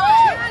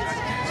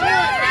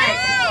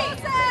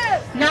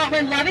 Not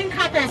when loving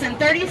couples in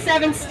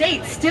 37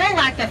 states still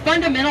lack the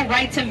fundamental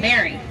right to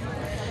marry.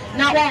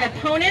 Not while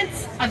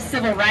opponents of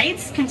civil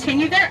rights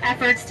continue their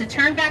efforts to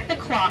turn back the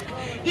clock,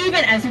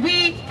 even as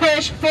we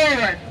push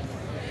forward.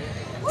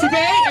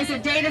 Today is a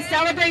day to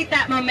celebrate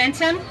that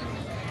momentum,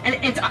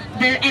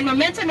 and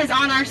momentum is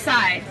on our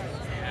side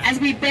as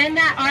we bend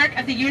that arc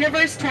of the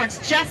universe towards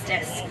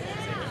justice,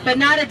 but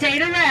not a day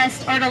to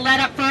rest or to let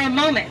up for a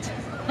moment.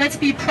 Let's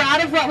be proud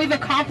of what we've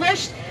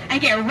accomplished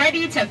and get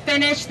ready to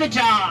finish the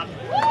job.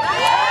 Right?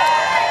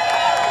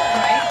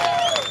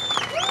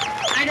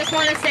 I just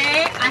want to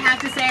say, I have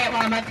to say it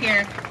while I'm up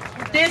here.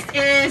 This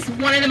is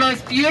one of the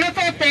most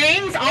beautiful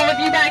things, all of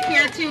you back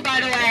here too, by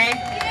the way,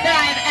 that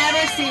I have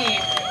ever seen.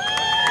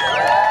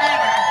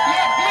 Ever.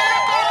 You're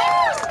beautiful.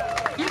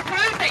 You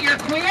prove that you're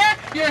queer,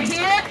 you're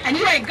here, and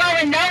you ain't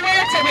going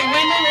nowhere till we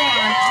win the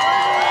war.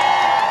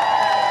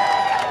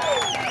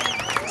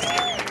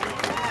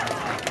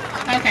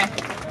 Okay.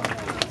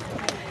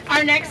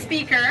 Our next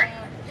speaker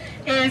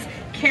is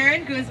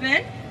Karen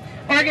Guzman,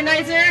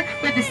 organizer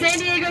with the San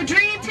Diego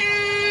Dream Team.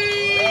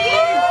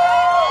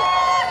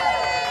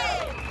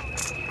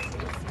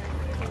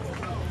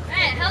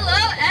 Alright, hello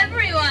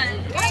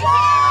everyone.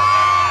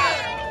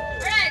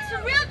 Alright, so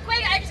real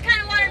quick, I just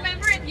kind of want to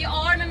remember if you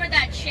all remember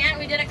that chant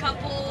we did a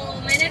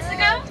couple minutes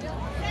ago.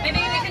 Maybe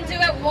we can do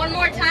it one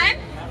more time.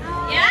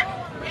 Yeah?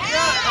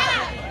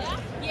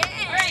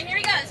 Yeah. Alright, here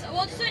we go. So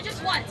we'll just do it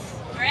just once.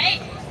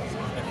 Alright?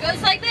 It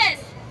goes like this.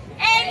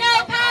 Ain't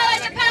no power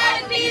like the power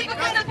of the people,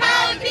 because the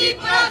power of the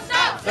people don't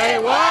stop. Say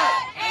what?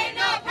 Ain't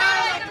no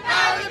power like the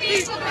power of the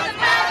people, because the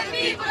power of the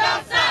people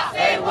don't stop.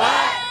 Say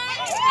what?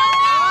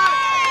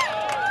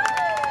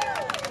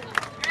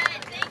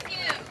 Alright, thank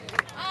you.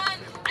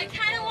 I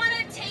kind of want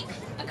to take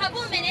a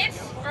couple of minutes,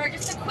 or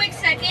just a quick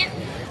second,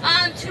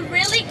 to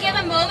really give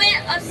a moment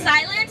of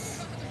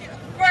silence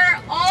for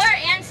all our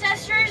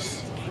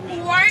ancestors who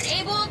weren't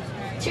able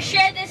to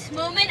share this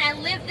moment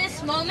and live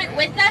this moment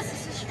with us,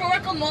 this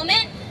historical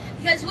moment,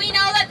 because we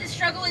know that the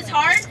struggle is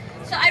hard.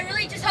 So I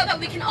really just hope that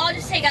we can all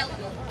just take a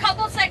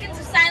couple seconds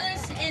of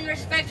silence in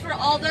respect for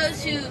all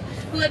those who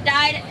have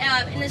died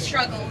in this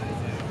struggle.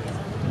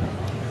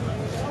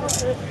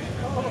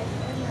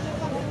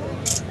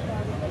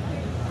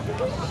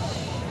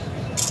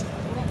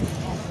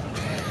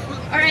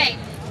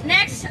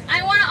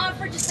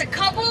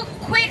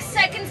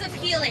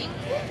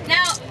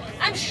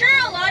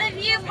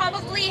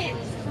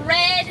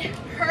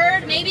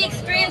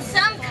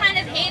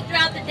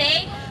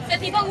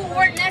 people who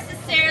weren't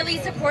necessarily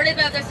supportive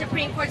of the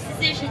Supreme Court's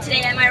decision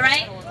today, am I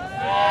right?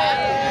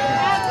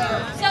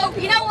 So,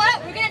 you know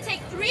what? We're going to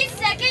take 3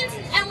 seconds,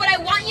 and what I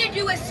want you to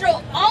do is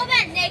throw all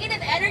that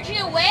negative energy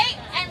away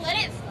and let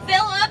it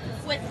fill up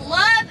with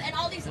love and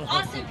all these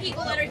awesome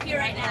people that are here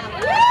right now.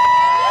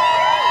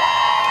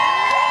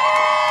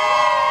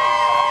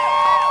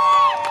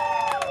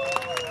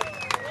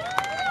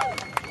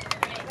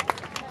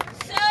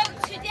 So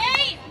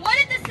today, what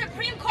did the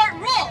Supreme Court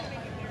rule?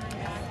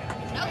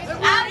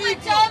 Out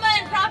with DOMA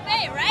and Prop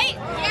A, right?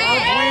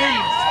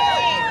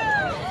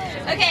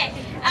 Okay,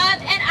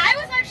 and I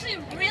was actually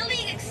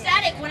really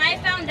ecstatic when I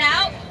found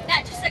out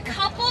that just a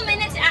couple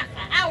minutes,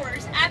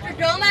 hours after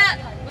DOMA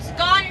was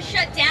gone and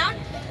shut down,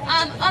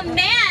 a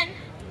man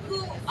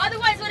who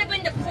otherwise would have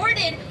been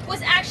deported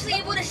was actually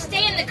able to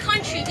stay in the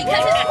country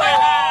because his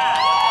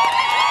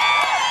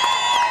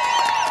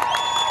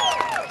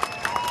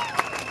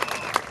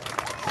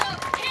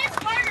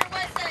partner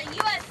was a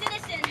U.S.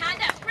 citizen and had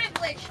that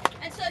privilege,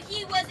 and so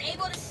he was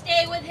able to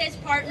stay with his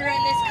partner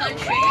in this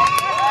country.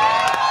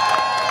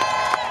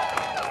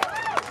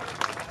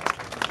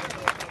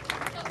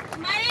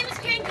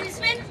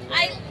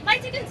 I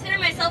like to consider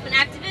myself an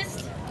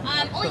activist.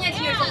 Only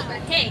 19 years old,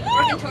 but hey,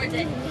 working towards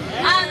it.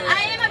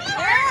 I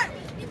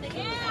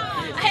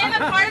am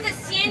a part of the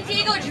San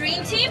Diego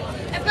Dream Team.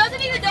 And for those of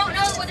you who don't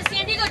know, what the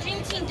San Diego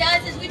Dream Team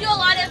does is we do a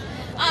lot of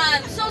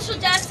social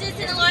justice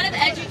and a lot of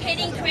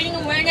educating, creating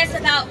awareness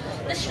about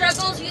the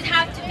struggles you'd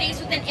have to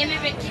face within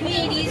immigrant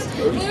communities.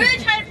 We really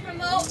try to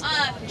promote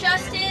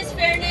justice,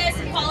 fairness,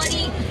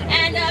 equality,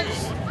 and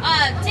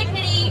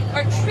dignity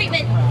or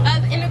treatment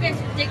of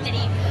immigrants with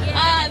dignity.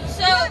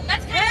 So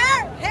that's kind of...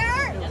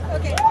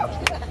 Okay. But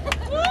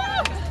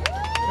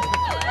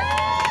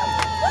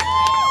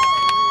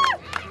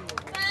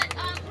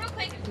real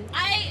quick,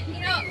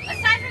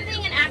 aside from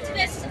being an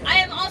activist, I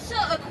am also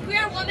a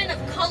queer woman of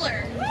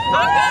color.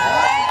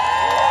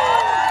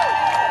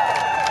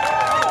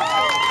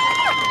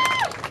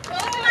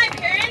 Both of my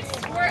parents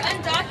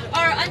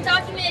are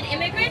undocumented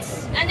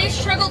immigrants, and they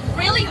struggled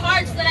really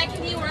hard so that I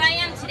can be where I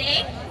am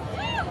today.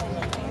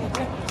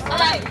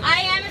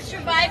 I am a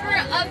survivor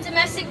of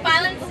domestic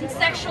violence and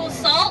sexual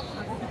assault.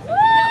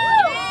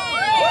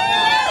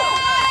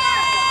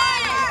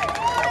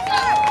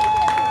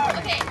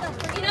 Okay,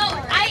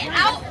 I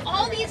out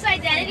all these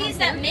identities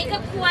that make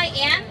up who I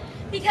am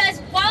because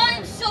while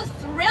I'm so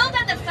thrilled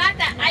at the fact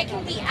that I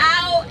can be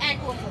out and,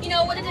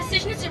 with the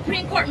decision the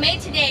Supreme Court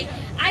made today,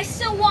 I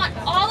still want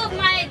all of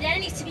my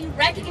identities to be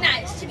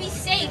recognized, to be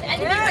safe,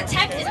 and to be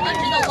protected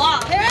under the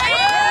law.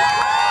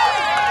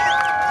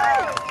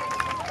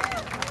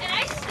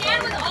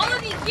 With all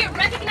of you here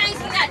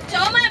recognizing that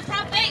DOMA and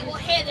Prop A, well,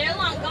 hey, they're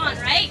long gone,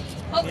 right?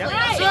 Hopefully.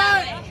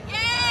 Yeah.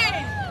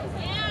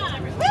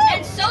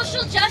 And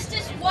social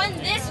justice won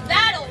this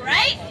battle,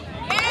 right?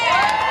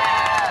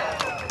 Yeah.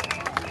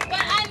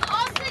 But I'm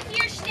also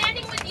here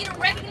standing with you to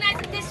recognize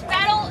that this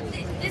battle,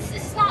 this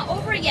is not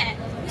over yet.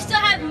 We still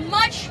have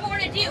much more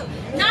to do,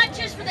 not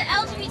just for the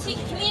LGBT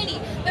community,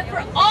 but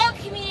for all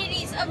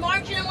communities of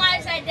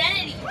marginalized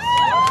identities.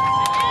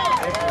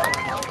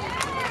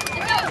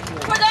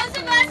 For those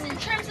of us in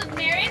terms of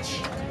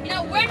marriage,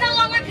 we're no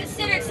longer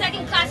considered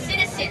second-class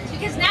citizens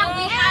because now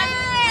we have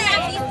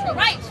these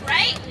rights,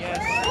 right?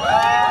 Yes.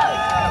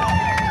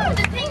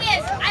 The thing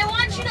is, I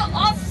want you to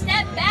all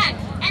step back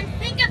and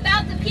think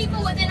about the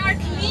people within our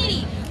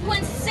community who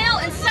in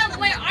some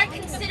way are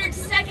considered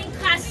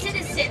second-class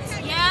citizens.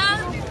 Yeah?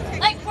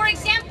 Like, for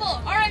example,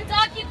 our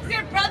undocumented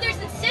queer brothers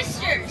and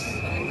sisters.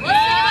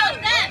 Let's think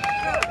about them.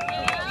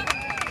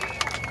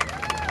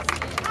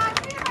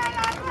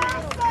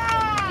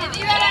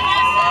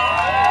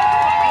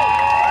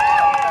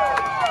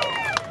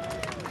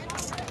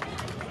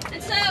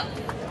 And so,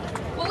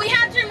 what we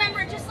have to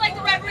remember, just like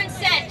the Reverend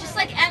said, just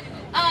like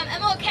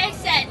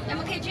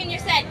MLK Jr.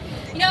 said,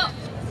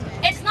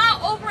 it's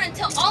not over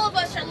until all of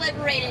us are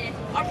liberated.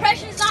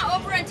 Oppression is not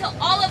over until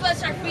all of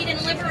us are freed and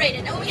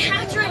liberated. And we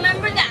have to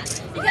remember that.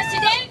 Because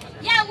today,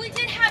 yeah, we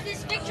did have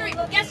this victory,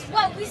 but guess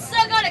what? We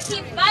still gotta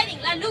keep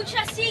fighting. La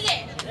lucha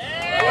sigue.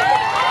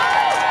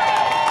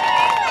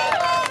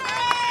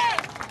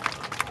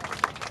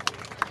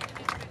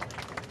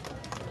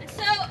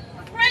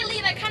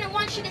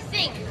 You to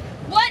think,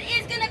 what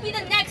is going to be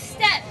the next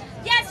step?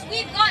 Yes,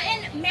 we've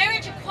gotten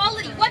marriage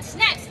equality. What's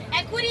next?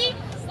 Equity?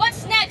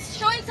 What's next?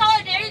 Showing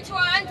solidarity to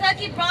our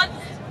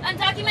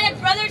undocumented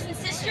brothers and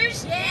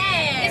sisters?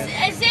 Yes.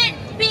 Is it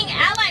being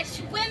allies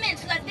to women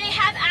so that they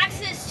have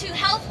access to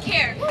health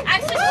care,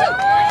 access to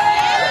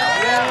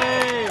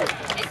yes.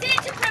 Is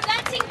it to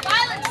preventing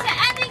violence, to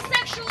ending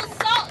sexual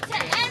assault, to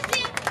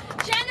ending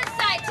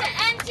genocide, to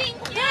ending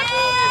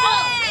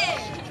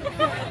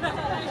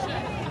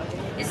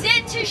Is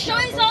it to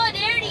showing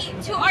solidarity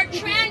to our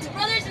trans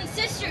brothers and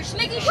sisters,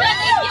 making sure that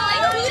they feel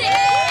included,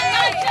 and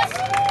not just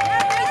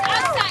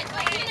outside,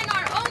 but even in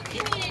our own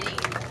community?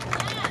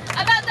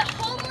 About the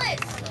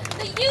homeless,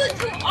 the youth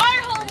who are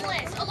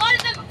homeless. A lot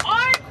of them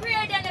are queer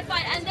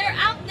identified, and they're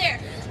out there.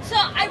 So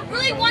I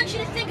really want you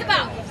to think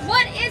about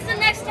what is the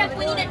next step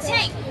we need to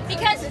take. Because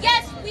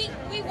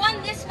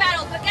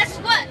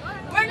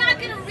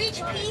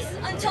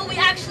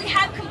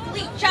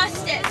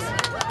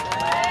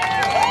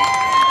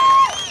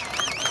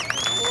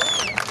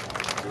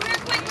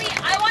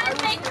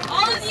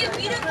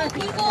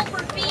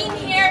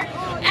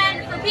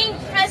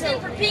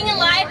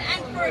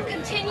for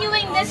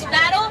continuing this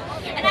battle,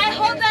 and I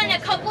hope that in a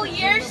couple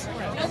years,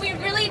 we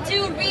really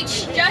do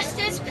reach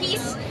justice,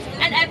 peace,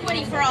 and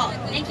equity for all.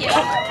 Thank you.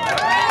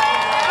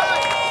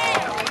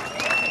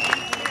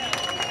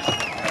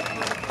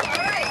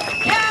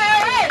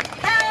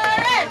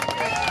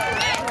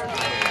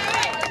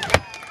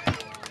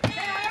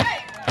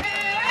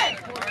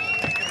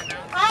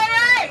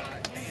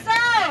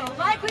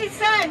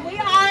 We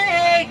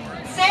are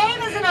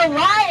same as an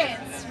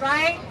alliance,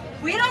 right?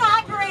 We don't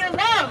operate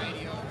alone,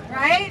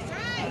 right?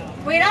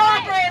 We don't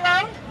operate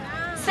alone.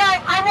 So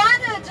I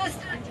want to just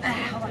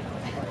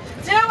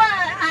do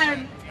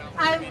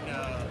a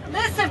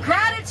list of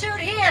gratitude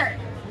here.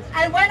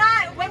 And when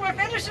we're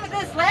finished with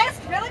this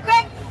list, really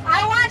quick,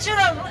 I want you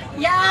to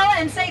yell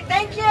and say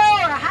thank you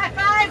or high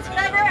fives,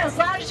 whatever, as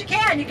loud as you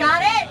can. You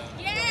got it?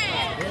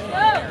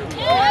 Yeah.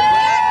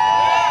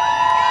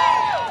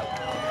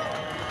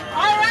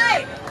 All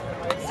right.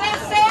 So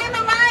same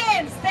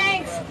alliance,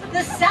 thanks.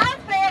 The South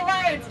Bay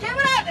Alliance. Give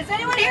it up. Is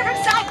anyone here from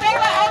South Bay,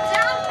 my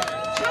hometown?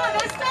 Chula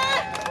Vista?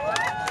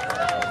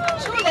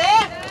 Chula.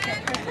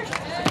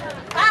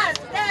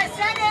 The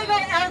San Diego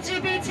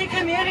LGBT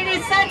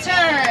Community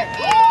Center.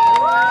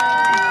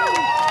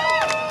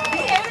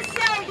 The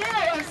ACLU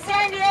of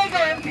San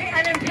Diego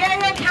and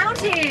Imperial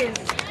Counties.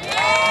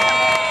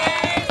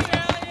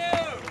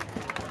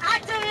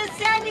 Activist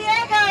San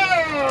Diego.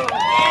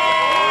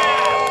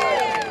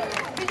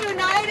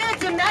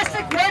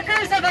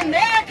 Workers of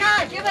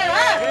America, give it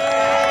up!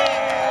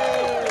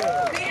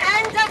 The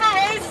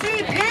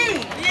NAACP!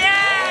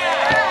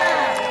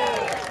 Yeah!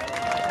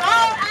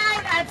 All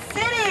Out at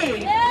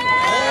City! Yeah!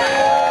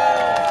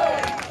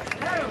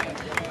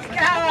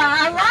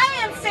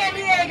 Alliance San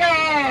Diego!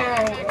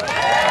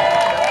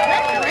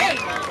 That's great!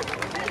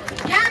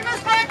 Canvas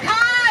for a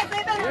Cause!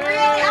 They've been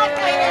really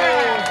helpful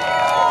here!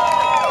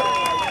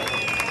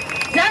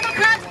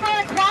 Democrats for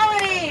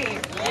Equality!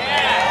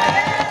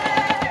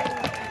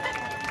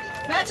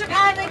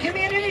 Metropolitan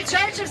Community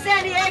Church of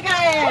San Diego!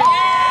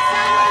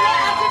 San Diego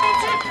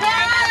LGBT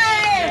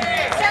Pride!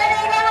 San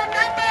Diego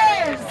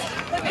Remembers!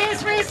 The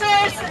Peace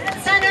Resource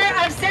Center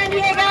of San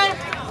Diego!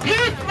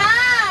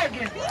 P-Flag!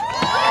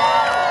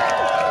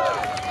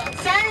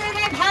 San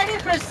Diego Party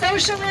for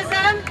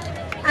Socialism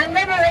and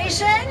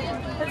Liberation!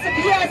 That's the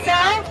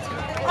PSO.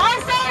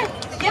 Also,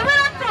 give it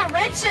up for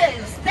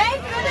Riches! Thank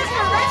goodness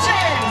for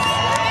Riches!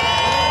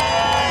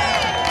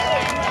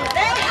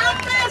 They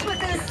helped us with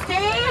this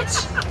stage.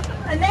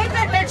 And they're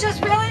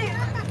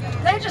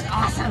just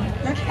awesome.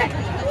 Okay.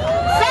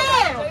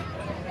 So,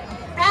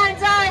 and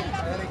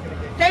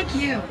thank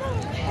you.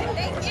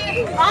 Thank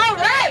you. All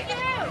right.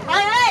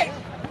 All right.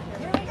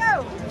 Here we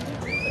go.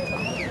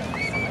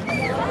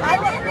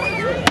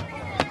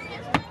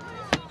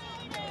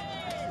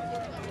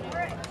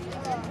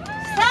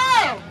 So,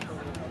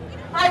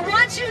 I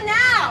want you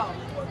now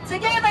to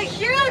give a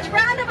huge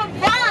round of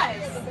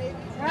applause,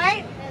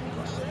 right?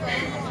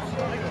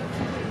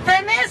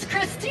 For Miss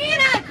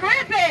Christina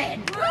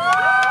Griffin.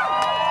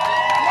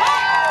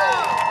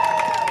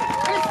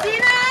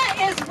 Christina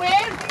is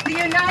with the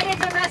United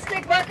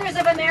Domestic Workers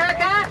of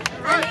America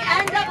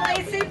and the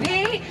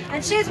NAACP,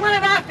 and she's one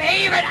of our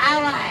favorite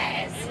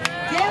allies.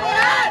 Give it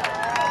up.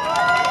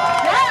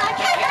 Yeah, I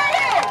can't hear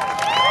you.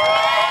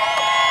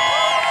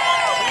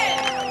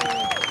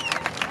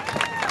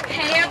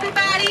 Hey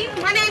everybody,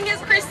 my name is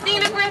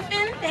Christina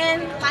Griffin,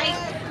 and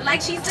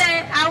like she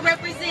said, I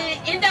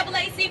represent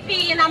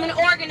NAACP and I'm an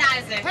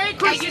organizer at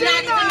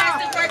United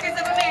Domestic Workers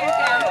of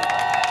America.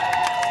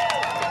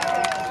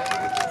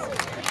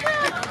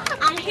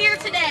 I'm here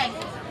today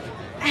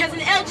as an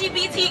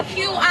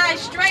LGBTQI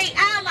straight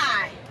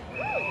ally.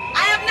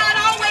 I have not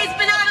always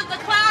been out of the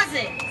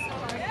closet,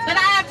 but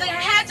I have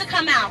had to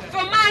come out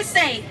for my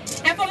sake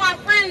and for my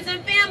friends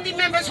and family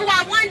members who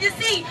I wanted to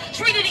see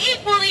treated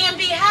equally and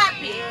be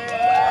happy.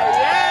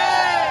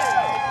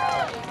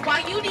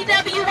 While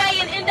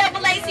UDWA and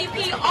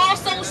NAACP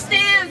also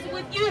stands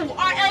with you,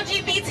 our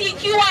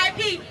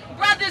LGBTQIP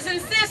brothers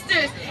and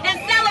sisters, in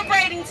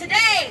celebrating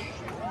today.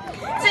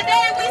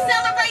 Today we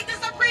celebrate the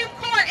Supreme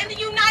Court in the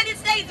United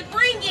States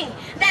bringing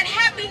that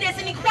happiness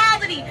and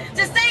equality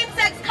to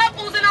same-sex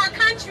couples in our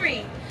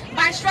country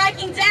by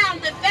striking down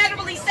the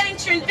federally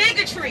sanctioned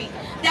bigotry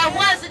that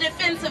was the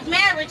Defense of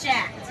Marriage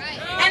Act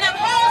and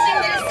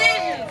upholding the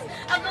decisions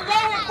of the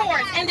lower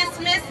courts and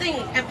dismissing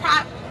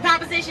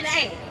Proposition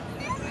 8.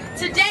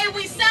 Today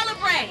we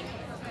celebrate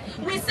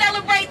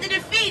the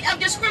defeat of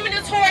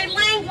discriminatory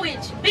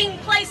language being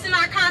placed in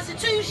our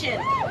Constitution.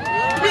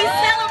 We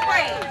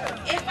celebrate,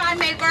 if I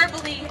may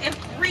verbally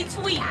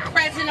retweet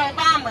President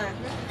Obama,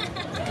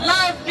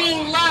 love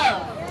being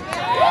love. We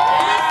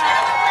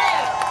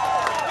celebrate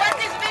what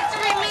this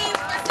victory means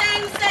for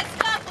same-sex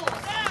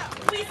couples.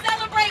 We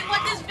celebrate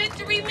what this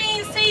victory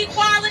means to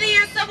equality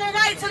and civil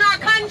rights in our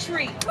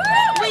country.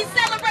 We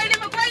celebrate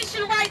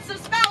immigration rights of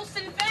spouse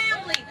and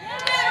family.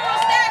 Federal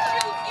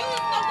statutes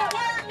use of the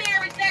word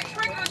marriage that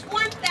triggers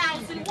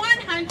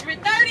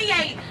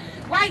 1,138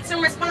 rights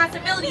and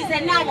responsibilities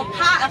that now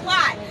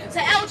apply to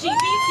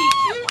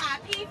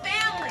LGBTQIP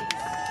families.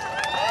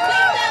 We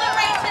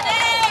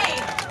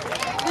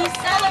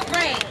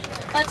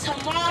but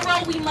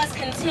tomorrow we must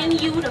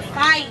continue to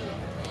fight.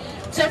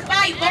 To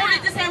fight voter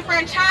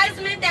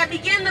disenfranchisement that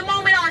began the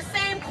moment our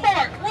same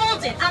court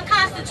ruled it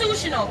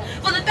unconstitutional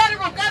for the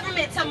federal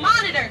government to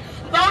monitor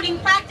voting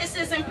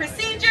practices and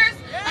procedures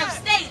of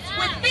states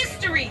with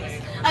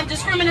histories of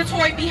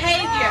discriminatory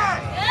behavior.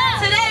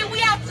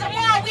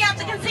 Tomorrow we have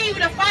to continue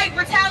to fight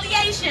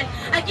retaliation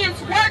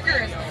against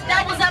workers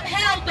that was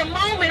upheld the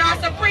moment our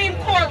Supreme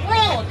Court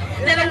ruled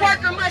that a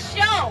worker must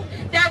show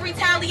that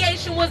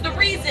retaliation was the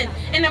reason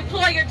an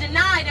employer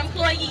denied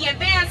employee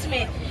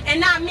advancement and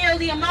not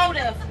merely a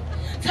motive.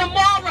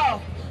 Tomorrow,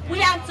 we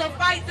have to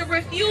fight the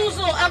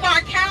refusal of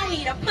our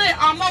county to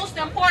put our most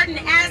important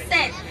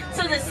asset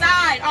to the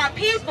side, our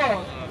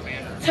people.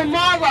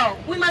 Tomorrow,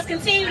 we must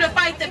continue to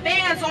fight the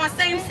bans on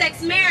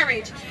same-sex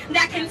marriage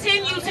that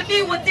continue to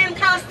be within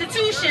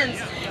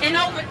constitutions in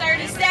over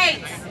 30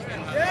 states.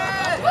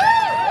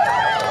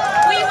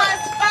 We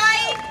must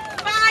fight,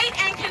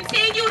 and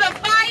continue to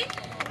fight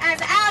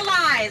as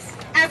allies,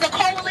 as a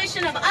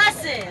coalition of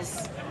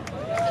us's.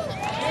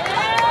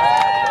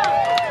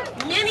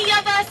 Many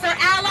of us are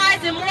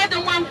allies in more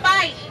than one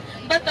fight,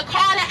 but the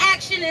call to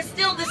action is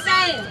still the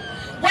same.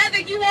 Whether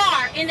you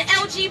are an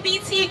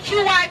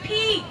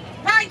LGBTQIP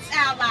rights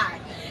ally,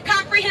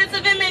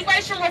 comprehensive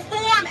immigration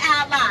reform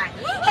ally,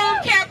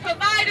 home care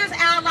providers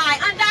ally,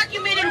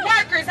 undocumented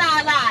workers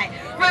ally,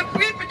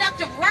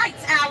 reproductive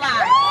rights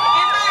ally,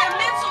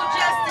 environmental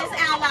justice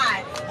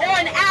ally, or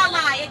an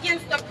ally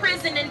against the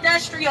prison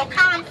industrial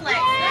complex.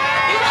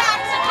 You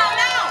have to come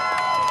out.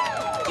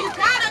 You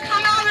gotta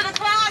come out of the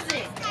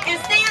closet and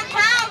stand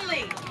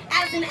proudly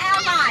as an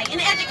ally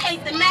and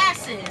educate the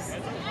masses.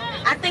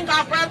 I think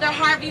our brother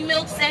Harvey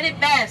Milk said it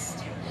best.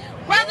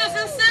 Brothers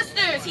and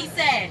sisters, he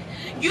said,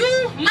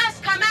 you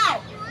must come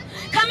out.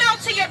 Come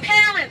out to your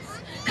parents.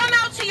 Come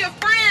out to your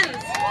friends,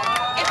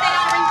 if they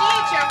are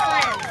indeed your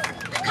friends.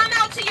 Come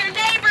out to your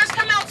neighbors.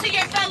 Come out to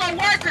your fellow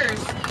workers.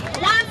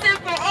 Once and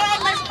for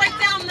all, let's break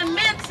down the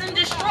myths and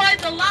destroy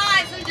the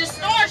lies and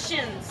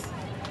distortions.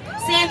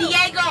 San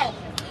Diego,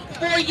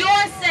 for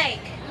your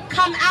sake,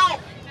 come out.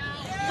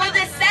 For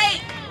the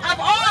sake of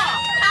all,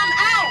 come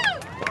out.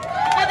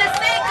 For the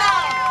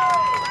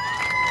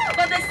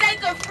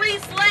sake of free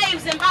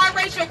slaves and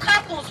biracial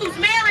couples whose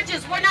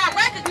marriages were not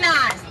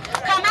recognized,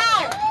 come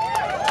out.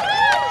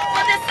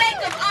 For the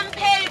sake of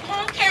unpaid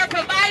home care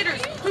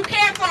providers who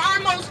care for our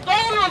most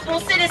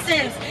vulnerable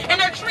citizens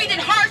and are treated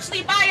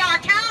harshly by our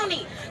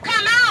county,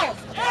 come out.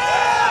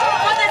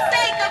 For the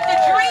sake of the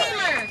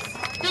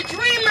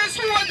dreamers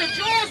who are the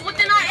jewels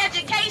within our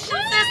education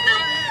system,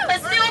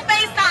 but still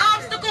face the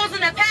obstacles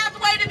in the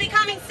pathway to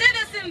becoming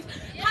citizens,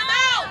 come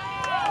out.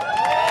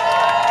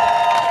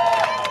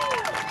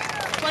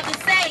 For the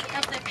sake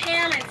of the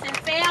parents and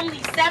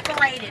families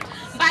separated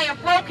by a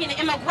broken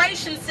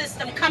immigration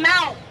system, come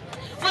out.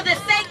 For the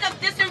sake of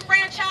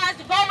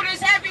disenfranchised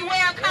voters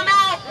everywhere, come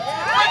out.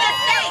 For the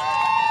sake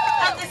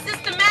of the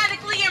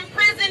systematically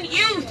imprisoned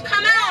youth,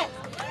 come out.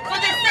 For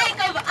the sake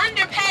of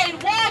underpaid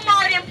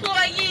Walmart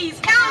employees,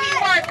 county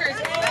workers,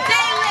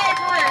 day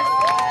laborers,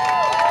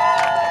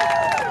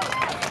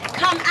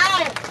 come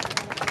out.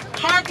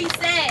 Harvey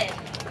said,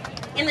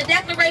 in the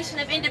Declaration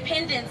of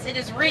Independence, it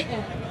is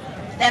written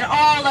that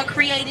all are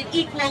created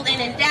equal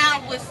and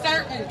endowed with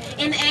certain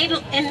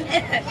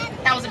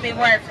that was a big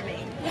word for me.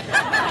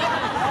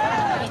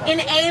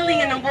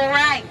 Inalienable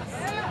rights.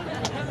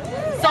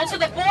 So to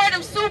the Board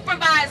of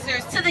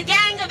Supervisors, to the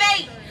Gang of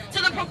Eight,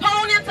 to the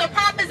proponents of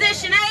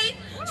Proposition 8,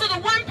 to the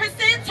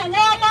 1%, to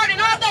Walmart and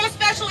all those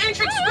special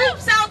interest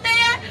groups out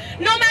there,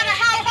 no matter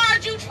how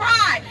hard you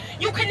try,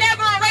 you can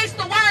never erase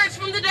the words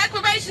from the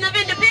Declaration of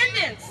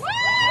Independence. So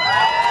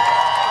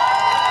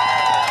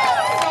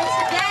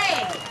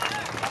today,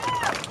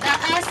 the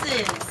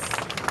us's,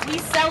 we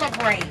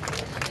celebrate.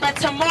 But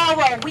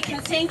tomorrow, we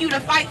continue to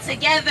fight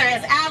together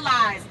as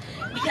allies,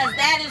 because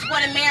that is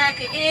what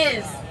America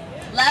is.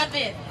 Love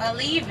it or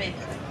leave it.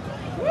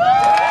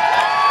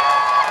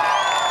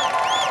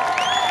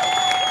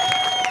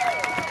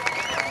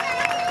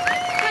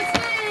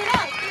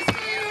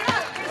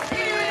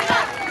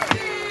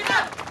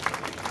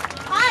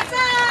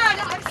 Awesome!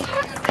 I'm so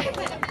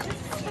excited.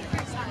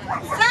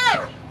 So,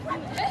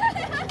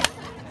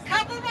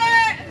 couple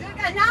more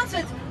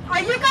announcements.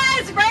 Are you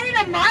guys ready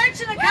to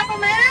march in a couple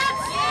minutes?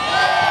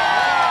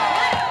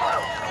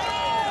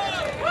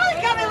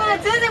 Really got me a little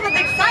dizzy with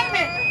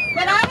excitement,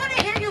 but I want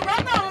to hear you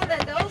rumble a little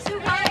bit. Those who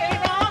are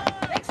able,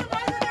 make some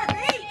noise on their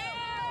feet.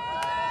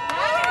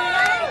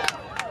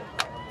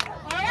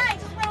 All right,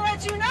 just want to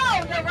let you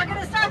know that we're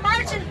going to start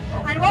marching,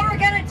 and what we're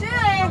going to do,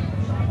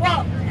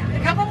 well, a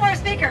couple more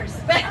speakers,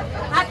 but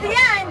at the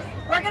end,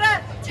 we're going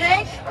to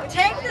take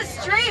the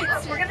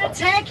streets. We're going to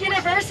take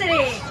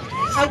University.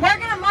 And we're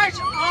going to march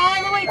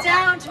all the way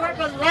down to our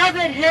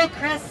beloved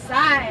Hillcrest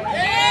side.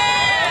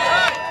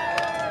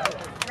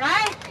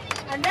 Right?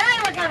 And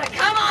then we're going to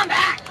come on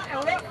back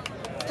and we'll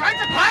start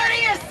to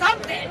party or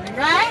something,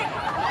 right?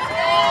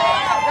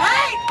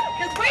 Right?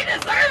 Because we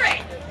deserve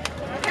it.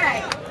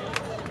 Okay.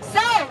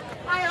 So,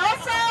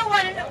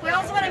 we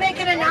also want to make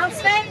an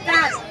announcement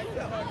that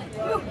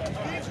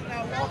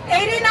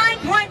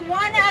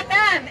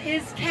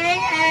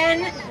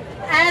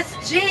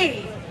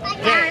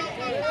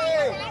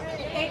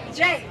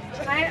Jay,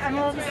 I'm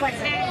a little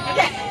dyslexic.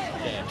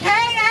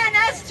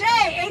 KNSJ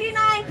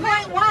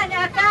 89.1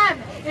 FM.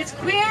 It's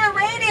queer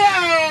radio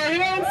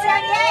here in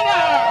San Diego.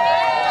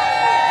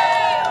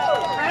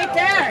 Right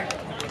there.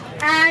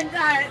 And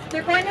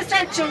they're going to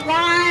start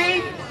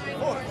July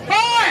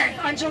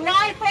 4th, on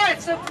July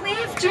 4th, so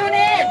please tune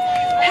in.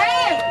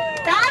 Hey,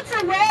 that's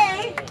a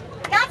way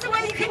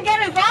you can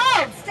get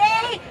involved.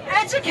 Stay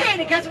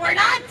educated, because we're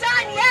not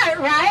done yet,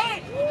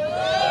 right?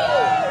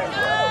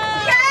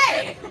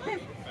 Yay!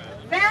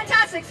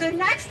 Fantastic. So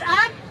next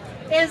up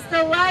is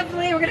the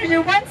lovely, we're going to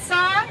do one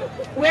song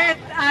with,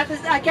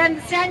 again,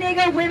 the San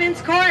Diego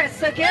Women's Chorus.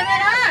 So give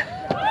it up.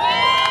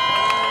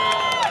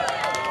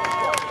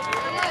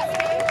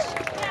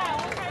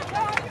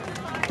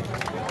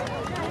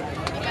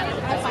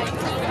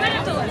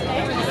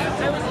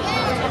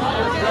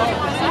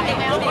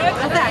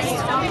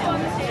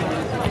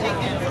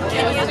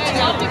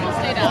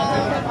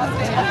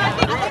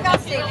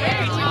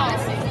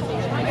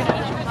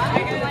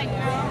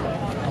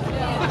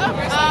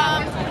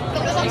 The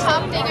little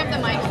top thing of the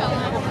mic fell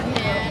off,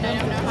 and I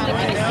don't know how to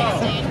make it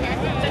stay in here.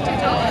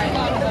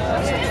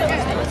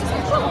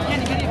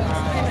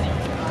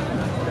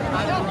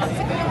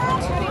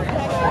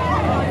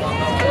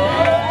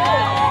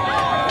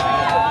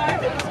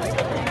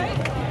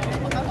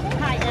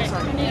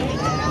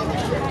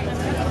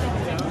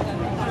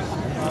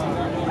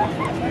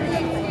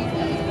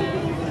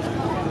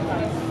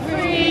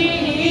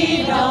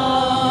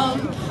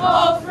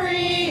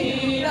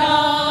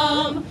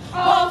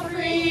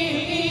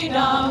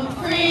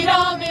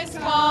 Freedom is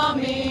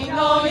coming,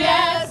 oh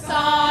yes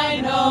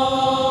I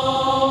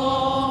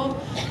know.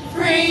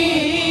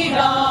 Freedom,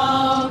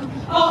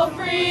 oh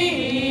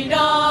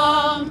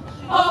freedom,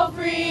 oh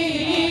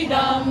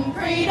freedom.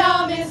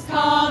 Freedom is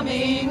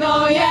coming, oh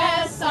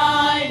yes I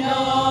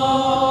know.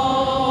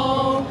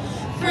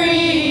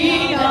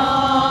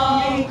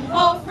 Freedom,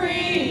 oh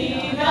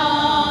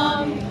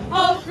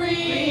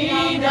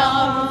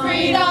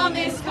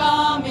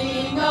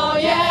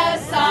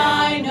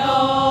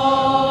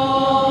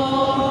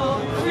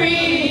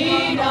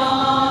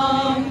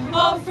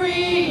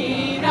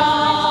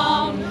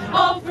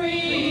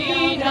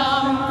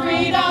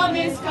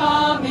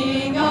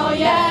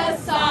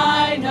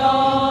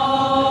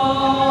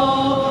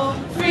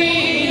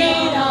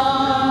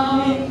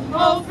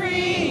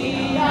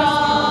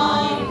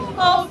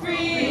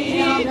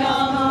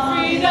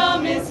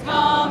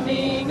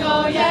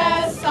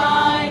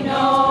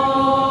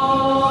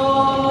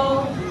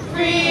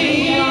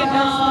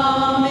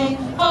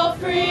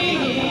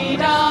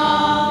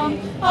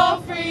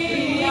oh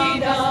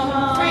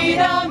freedom.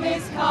 Freedom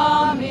is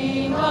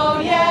coming, oh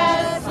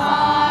yes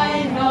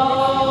I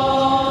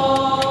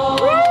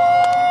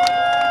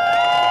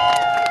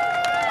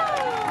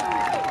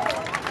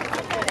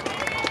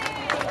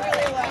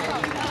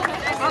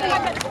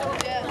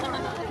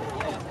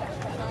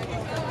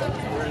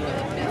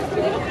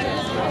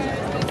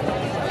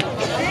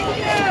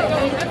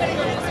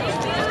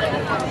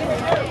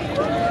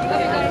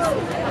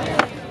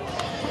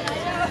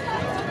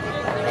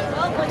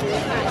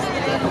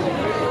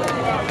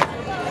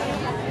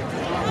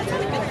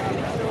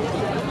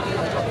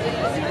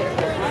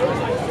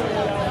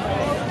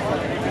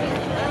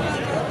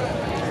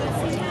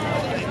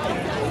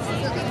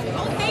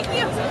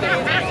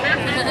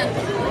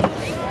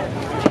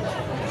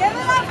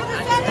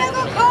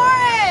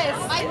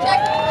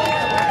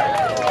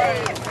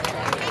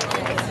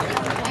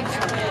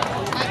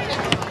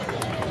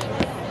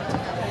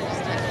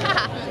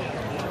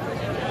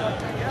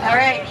All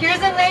right,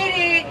 here's a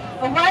lady,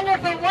 a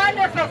wonderful,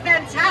 wonderful,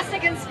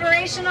 fantastic,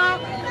 inspirational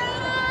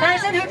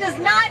person who does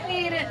not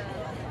need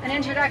an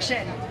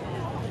introduction.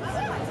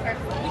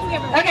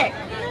 Okay.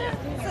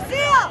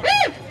 Cecile!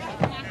 Woo!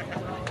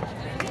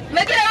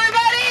 Look at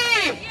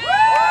everybody!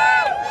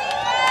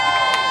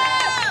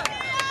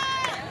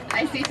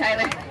 I see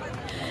Tyler.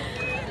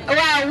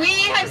 Wow, we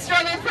have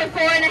struggled for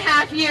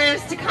 4.5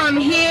 years to come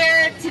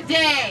here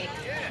today.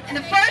 And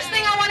the first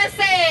thing I want to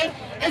say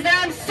is that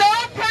I'm so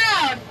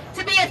proud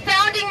to be a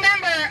founding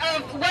member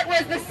of what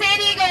was the San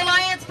Diego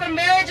Alliance for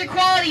Marriage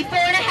Equality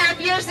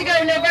 4.5 years ago,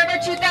 November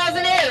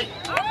 2008.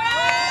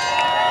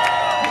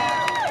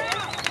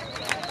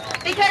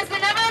 Because the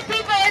number of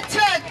people it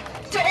took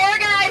to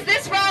organize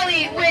this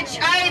rally, which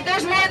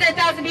there's more than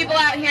 1,000 people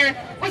out here,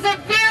 was a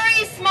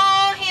very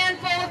small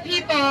handful of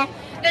people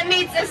that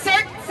meets a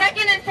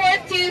second and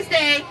fourth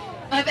Tuesday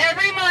of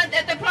every month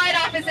at the Pride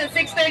office at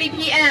 6:30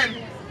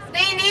 p.m.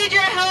 They need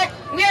your help.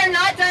 We are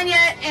not done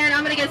yet, and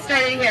I'm going to get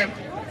started here.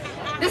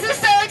 This is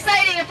so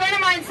exciting. A friend of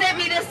mine sent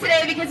me this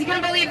today because he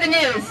couldn't believe the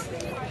news.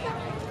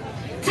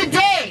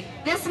 Today,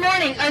 this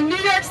morning, a New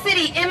York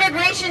City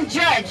immigration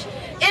judge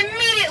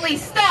immediately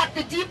stopped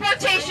the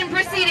deportation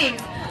proceedings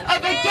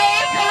of a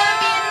gay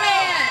Colombian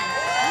man.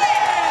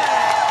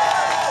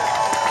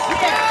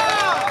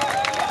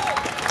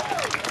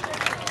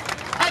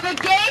 Of a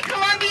gay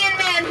Colombian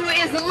man who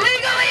is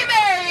legally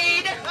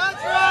married.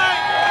 That's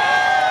right.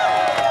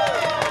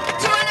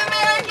 To an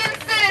American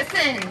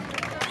citizen.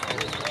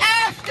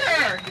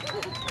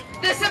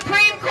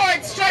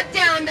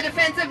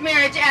 of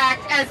Marriage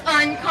Act as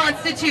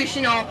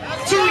unconstitutional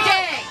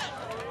today.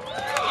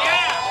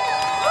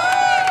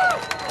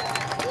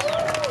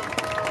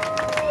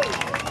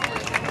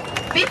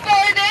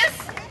 Before this,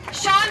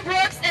 Sean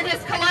Brooks and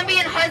his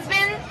Colombian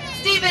husband,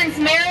 Stephen's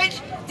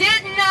marriage,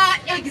 did not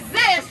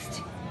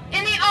exist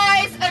in the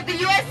eyes of the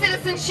U.S.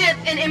 Citizenship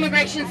and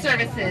Immigration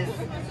Services.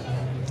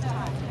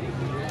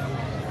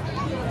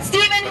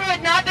 Stephen, who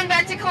had not been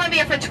back to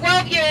Colombia for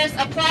 12 years,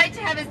 applied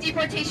to have his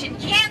deportation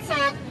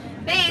canceled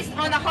based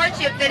on the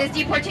hardship that his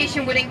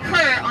deportation would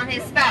incur on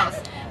his spouse.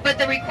 But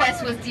the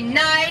request was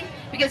denied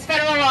because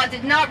federal law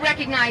did not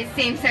recognize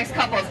same-sex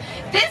couples.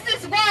 This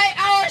is why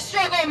our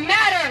struggle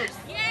matters!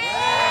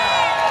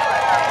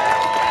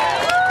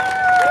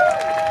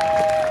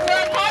 For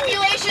a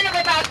population of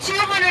about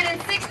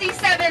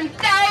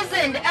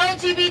 267,000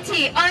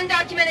 LGBT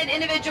undocumented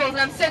individuals,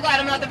 and I'm so glad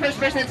I'm not the first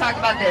person to talk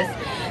about this,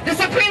 the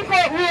Supreme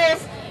Court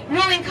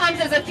ruling comes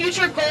as a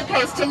future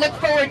goalpost to look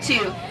forward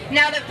to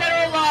now that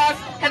federal laws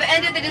have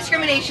ended the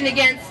discrimination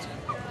against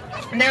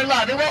their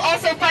love. It will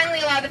also finally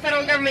allow the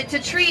federal government to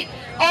treat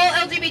all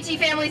LGBT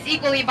families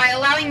equally by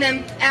allowing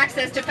them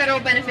access to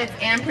federal benefits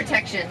and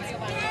protections.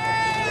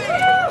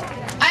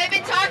 I've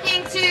been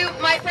talking to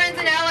my friends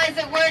and allies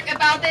at work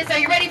about this. Are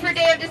you ready for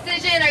Day of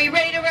Decision? Are you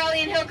ready to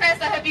rally in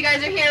Hillcrest? I hope you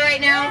guys are here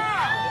right now.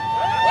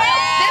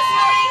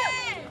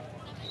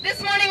 This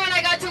morning when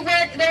I got to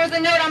work, there was a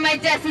note on my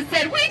desk that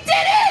said, "We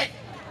did it!"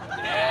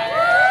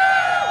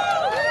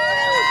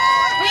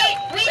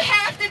 We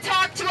have to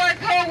talk to our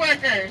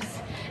co-workers.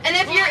 And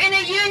if you're in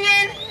a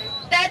union,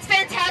 that's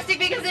fantastic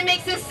because it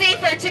makes us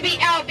safer to be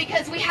out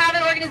because we have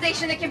an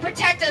organization that can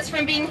protect us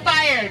from being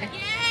fired.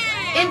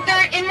 In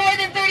more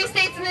than 30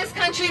 states in this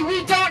country,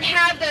 we don't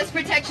have those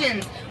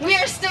protections. We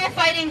are still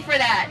fighting for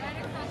that.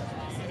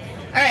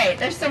 All right,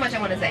 there's so much I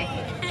want to say.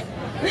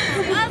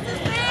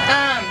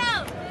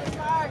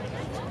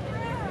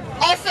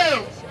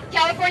 Also,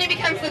 California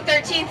becomes the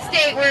 13th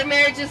state where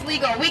marriage is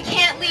legal. We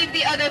can't leave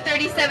the other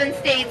 37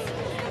 states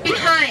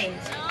behind.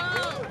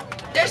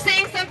 They're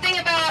saying something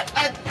about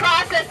a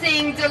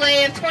processing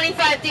delay of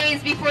 25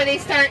 days before they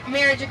start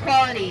marriage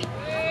equality.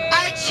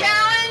 I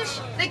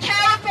challenge the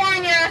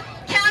California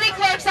county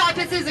clerk's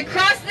offices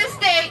across the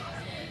state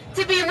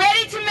to be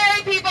ready to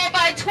marry people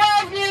by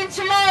 12 noon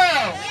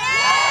tomorrow.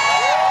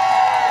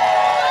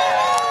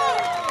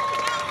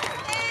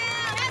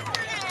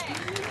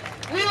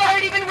 We've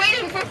already been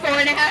waiting for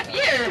 4.5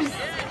 years.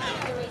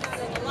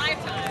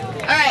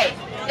 All right,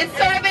 it's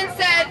sort of been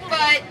said, but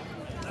I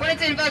wanted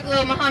to invoke a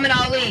little Muhammad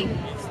Ali.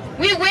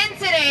 We win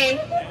today,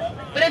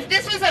 but if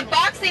this was a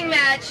boxing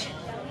match,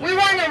 we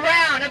won the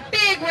round, a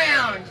big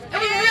round, and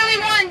we really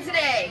won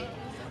today.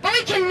 But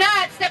we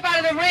cannot step out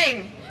of the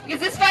ring, because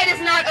this fight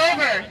is not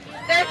over.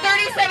 There are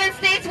 37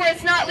 states where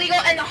it's not legal,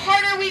 and the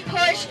harder we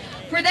push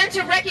for them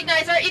to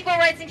recognize our equal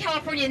rights in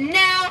California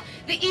now,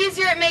 the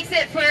easier it makes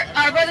it for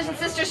our brothers and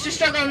sisters to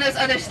struggle in those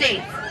other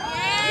states.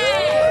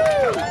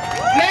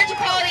 Marriage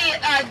equality,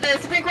 the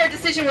Supreme Court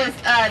decision was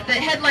the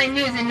headline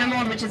news in Le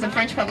Monde, which is a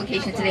French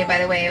publication today, by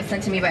the way. It was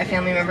sent to me by a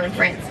family member in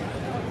France.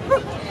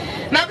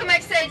 Malcolm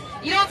X said,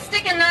 "You don't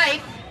stick a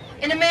knife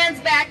in a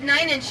man's back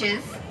 9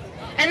 inches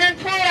and then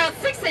pull it out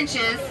 6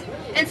 inches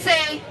and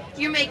say,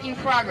 you're making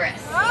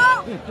progress."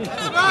 That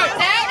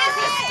is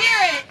the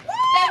spirit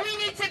that we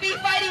need to be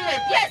fighting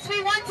with. Yes,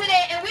 we won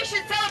today, and we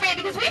should celebrate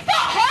because we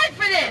fought hard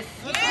for this.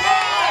 So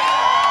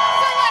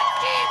let's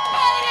keep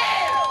fighting.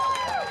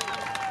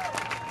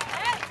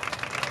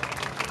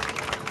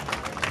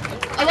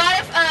 A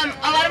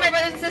lot of my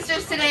brothers and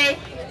sisters today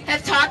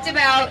have talked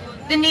about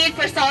the need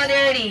for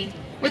solidarity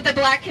with the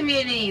black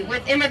community,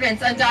 with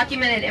immigrants,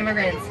 undocumented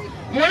immigrants.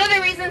 One of the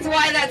reasons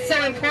why that's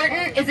so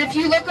important is if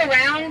you look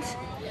around,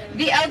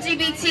 the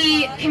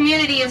LGBT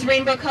community is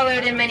rainbow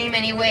colored in many,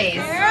 many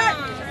ways.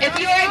 If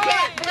you're a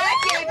black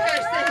gay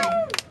person,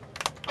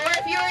 or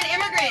if you're an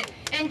immigrant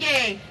and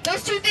gay,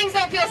 those two things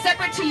don't feel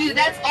separate to you.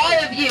 That's all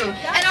of you.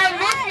 And our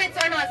movements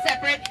are not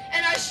separate,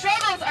 and our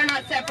struggles are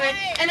not separate,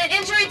 and an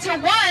injury to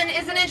one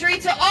is an injury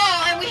to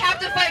all, and we have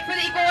to fight for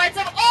the equal rights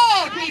of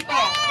all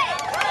people.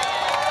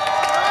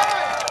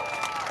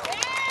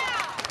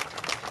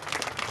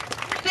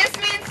 This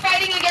means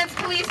fighting against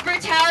police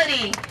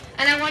brutality.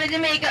 And I wanted to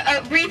make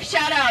a brief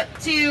shout out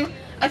to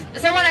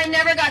someone I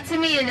never got to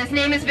meet, and his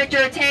name is Victor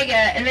Ortega.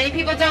 And many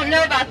people don't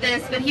know about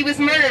this, but he was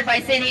murdered by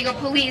San Diego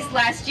police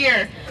last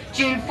year,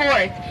 June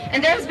 4th.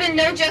 And there has been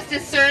no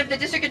justice served. The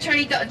district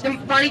attorney,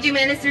 Bonnie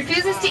Dumanis,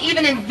 refuses to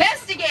even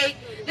investigate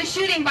the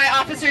shooting by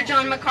Officer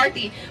John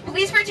McCarthy.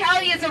 Police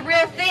brutality is a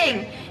real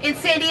thing in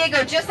San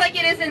Diego, just like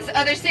it is in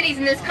other cities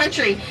in this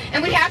country.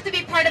 And we have to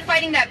be part of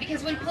fighting that,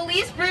 because when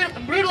police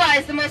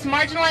brutalize the most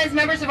marginalized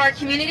members of our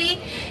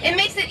community, it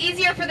makes it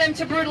easier for them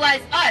to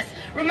brutalize us.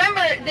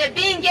 Remember that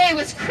being gay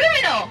was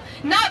criminal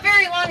not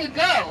very long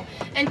ago,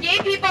 and gay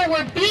people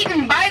were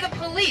beaten by the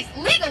police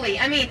legally.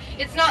 I mean,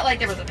 it's not like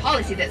there was a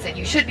policy that said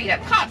you should beat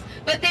up cops,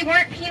 but they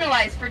weren't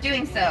penalized for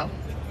doing so.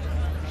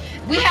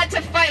 We had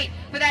to fight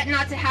for that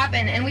not to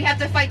happen, and we have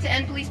to fight to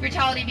end police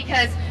brutality,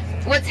 because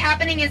what's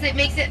happening is it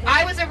makes it...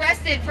 I was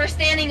arrested for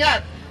standing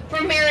up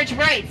for marriage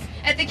rights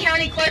at the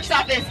county clerk's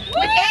office with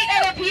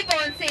 8 other people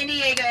in San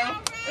Diego.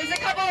 It was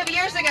a couple of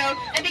years ago,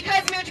 and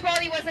because marriage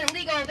equality wasn't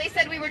legal, they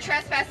said we were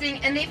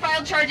trespassing, and they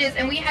filed charges,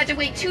 and we had to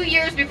wait 2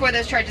 years before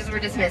those charges were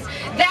dismissed.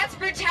 That's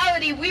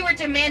brutality. We were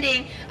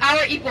demanding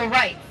our equal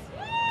rights.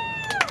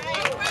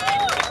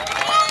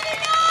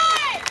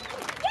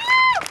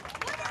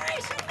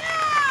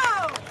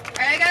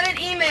 I got an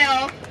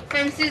email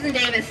from Susan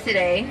Davis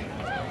today,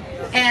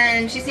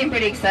 and she seemed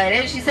pretty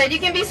excited. She said, "You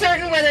can be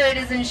certain whether it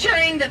is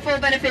ensuring that full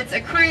benefits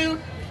accrue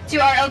to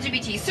our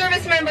LGBT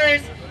service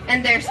members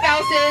and their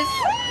spouses."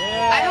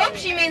 I hope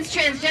she means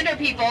transgender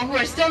people who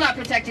are still not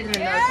protected in the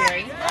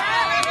military.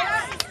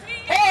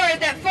 Or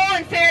that full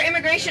and fair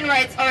immigration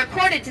rights are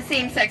accorded to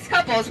same-sex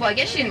couples. Well, I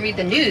guess she didn't read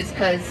the news,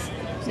 because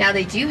now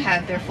they do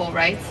have their full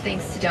rights,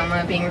 thanks to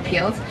DOMA being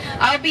repealed.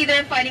 I'll be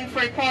there fighting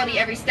for equality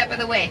every step of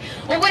the way.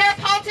 Well, when our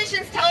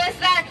politicians tell us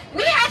that,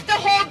 we have to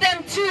hold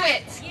them to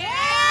it.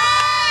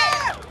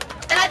 Yeah!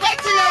 And I'd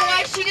like to know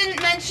why she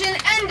didn't mention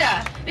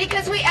ENDA,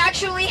 because we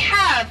actually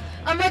have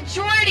a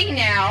majority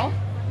now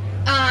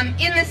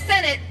in the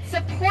Senate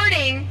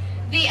supporting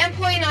the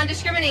Employee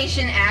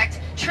Non-Discrimination Act,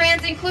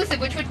 trans inclusive,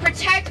 which would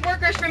protect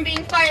workers from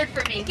being fired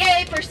for being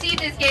gay,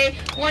 perceived as gay,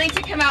 wanting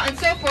to come out and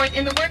so forth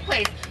in the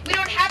workplace. We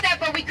don't have that,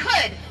 but we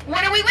could.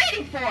 What are we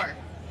waiting for?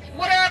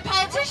 What are our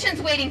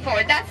politicians waiting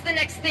for? That's the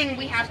next thing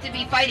we have to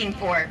be fighting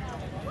for.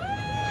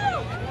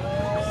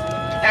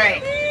 All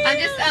right, I'm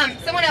just,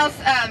 someone else,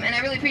 and I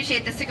really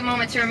appreciate this, took a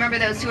moment to remember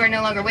those who are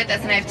no longer with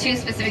us, and I have 2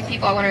 specific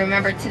people I want to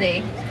remember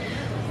today.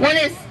 One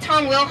is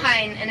Tom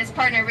Wilhine, and his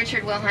partner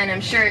Richard Wilhine,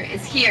 I'm sure,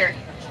 is here.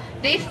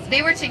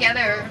 They were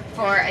together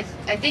for, I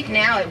think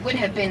now it would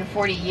have been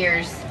 40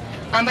 years.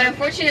 But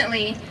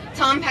unfortunately,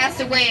 Tom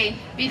passed away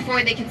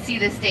before they could see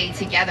this day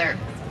together.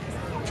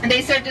 And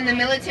they served in the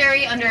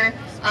military under,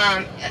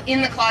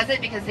 in the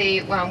closet, because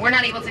they were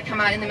not able to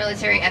come out in the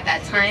military at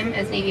that time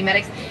as Navy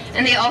medics.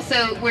 And they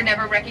also were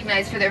never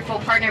recognized for their full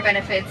partner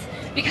benefits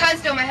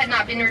because DOMA had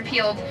not been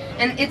repealed.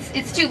 And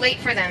it's too late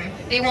for them.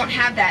 They won't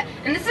have that.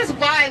 And this is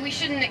why we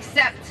shouldn't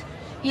accept,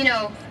 you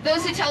know,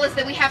 those who tell us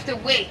that we have to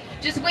wait.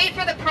 Just wait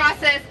for the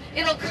process,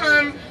 it'll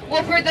come.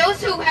 Well, for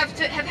those who have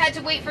had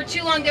to wait for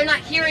too long, they're not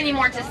here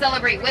anymore to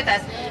celebrate with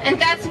us. And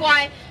that's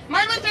why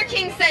Martin Luther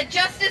King said,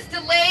 "Justice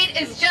delayed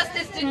is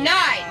justice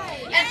denied."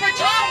 And for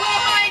Tom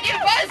Wilhine, it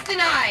was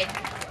denied.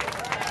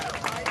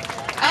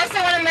 I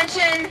also want to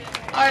mention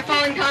our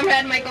fallen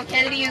comrade, Michael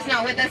Kennedy, who's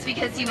not with us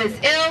because he was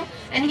ill,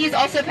 and he's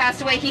also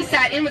passed away. He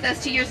sat in with us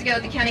 2 years ago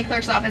at the county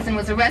clerk's office and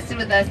was arrested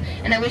with us,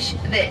 and I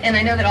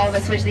know that all of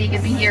us wish that he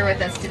could be here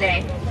with us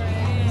today.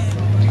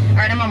 All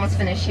right, I'm almost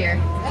finished here.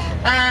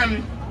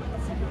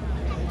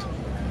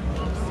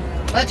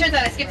 Well, it turns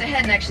out I skipped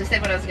ahead and actually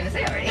said what I was going to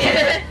say already.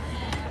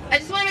 I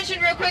just want to mention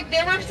real quick,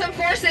 there were some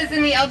forces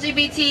in the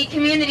LGBT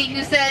community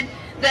who said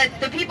that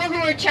the people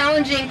who were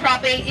challenging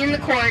Prop 8 in the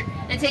court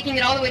and taking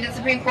it all the way to the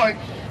Supreme Court,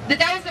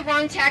 that was the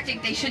wrong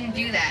tactic. They shouldn't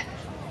do that.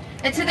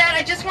 And to that,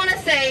 I just want to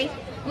say,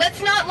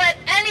 let's not let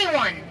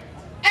anyone,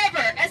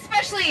 ever,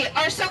 especially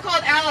our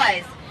so-called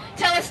allies,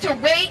 tell us to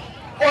wait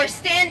or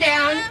stand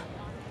down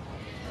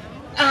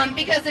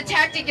because the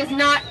tactic is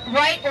not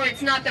right or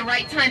it's not the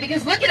right time.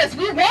 Because look at us,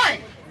 we won.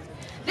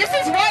 This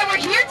is why we're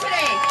here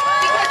today.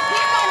 Because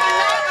people were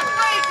not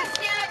afraid to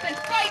stand up and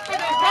fight for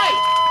their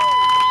rights.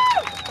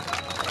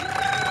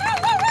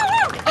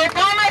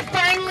 Obama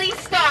finally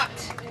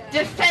stopped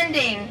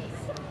defending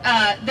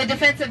the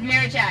Defense of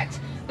Marriage Act.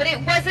 But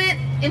it wasn't,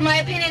 in my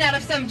opinion, out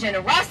of some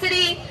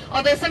generosity,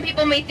 although some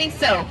people may think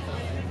so.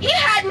 He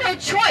had no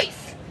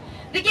choice.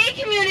 The gay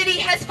community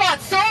has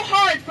fought so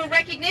hard for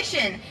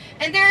recognition,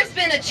 and there has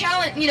been a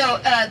challenge, you know,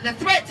 the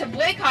threat to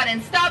boycott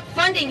and stop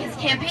funding his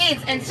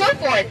campaigns and so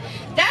forth.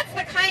 That's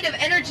the kind of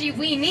energy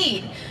we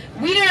need.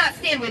 We do not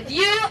stand with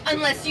you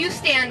unless you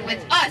stand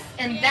with us,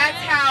 and that's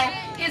how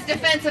his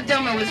defense of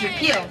DOMA was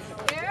repealed.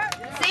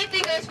 Same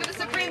thing goes for the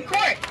Supreme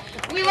Court.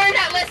 We learned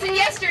that lesson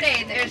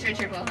yesterday. There's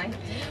Richard Wilhine.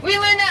 We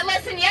learned that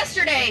lesson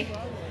yesterday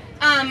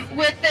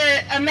with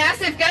a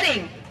massive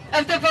gutting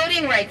of the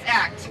Voting Rights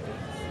Act.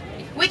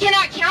 We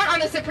cannot count on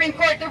the Supreme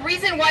Court. The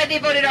reason why they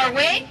voted our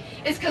way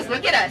is because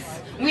look at us.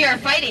 We are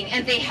fighting,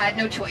 and they had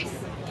no choice.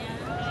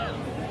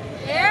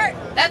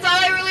 That's all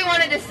I really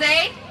wanted to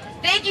say.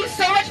 Thank you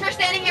so much for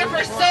standing here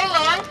for so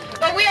long,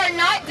 but we are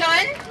not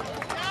done.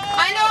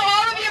 I know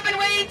all of you have been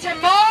waiting to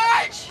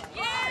march.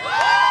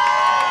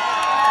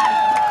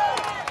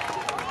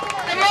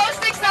 The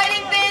most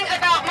exciting thing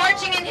about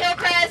marching in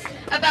Hillcrest,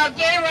 about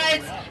gay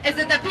rights, is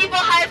that the people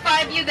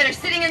high-five you that are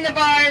sitting in the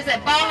bars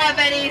at Baja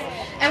Betty's,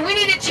 and we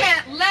need to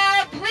chant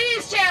loud.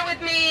 Please chant with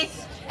me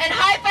and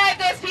high-five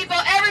those people.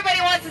 Everybody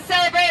wants to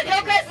celebrate.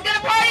 Hillcrest is going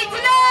to party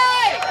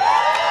tonight!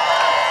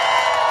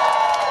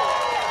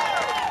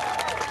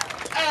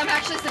 Oh, I'm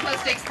actually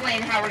supposed to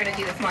explain how we're going to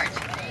do this march.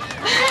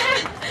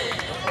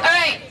 All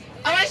right.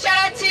 I want to shout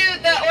out to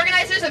the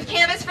organizers of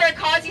Canvas for a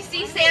Cause. You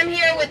see Sam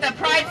here with the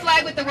pride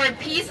flag with the word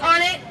peace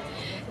on it.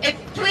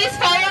 Please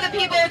follow the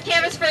people with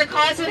Canvas for a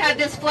Cause who have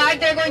this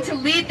flag. They're going to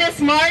lead this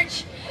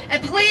march.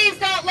 And please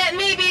don't let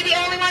me be the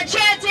only one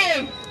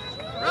chanting.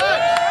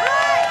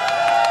 Right.